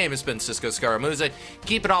today, my name has been Cisco Scaramuzza.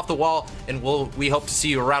 Keep it off the wall, and we hope to see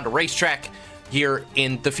you around a racetrack here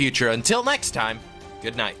in the future. Until next time,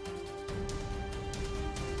 good night.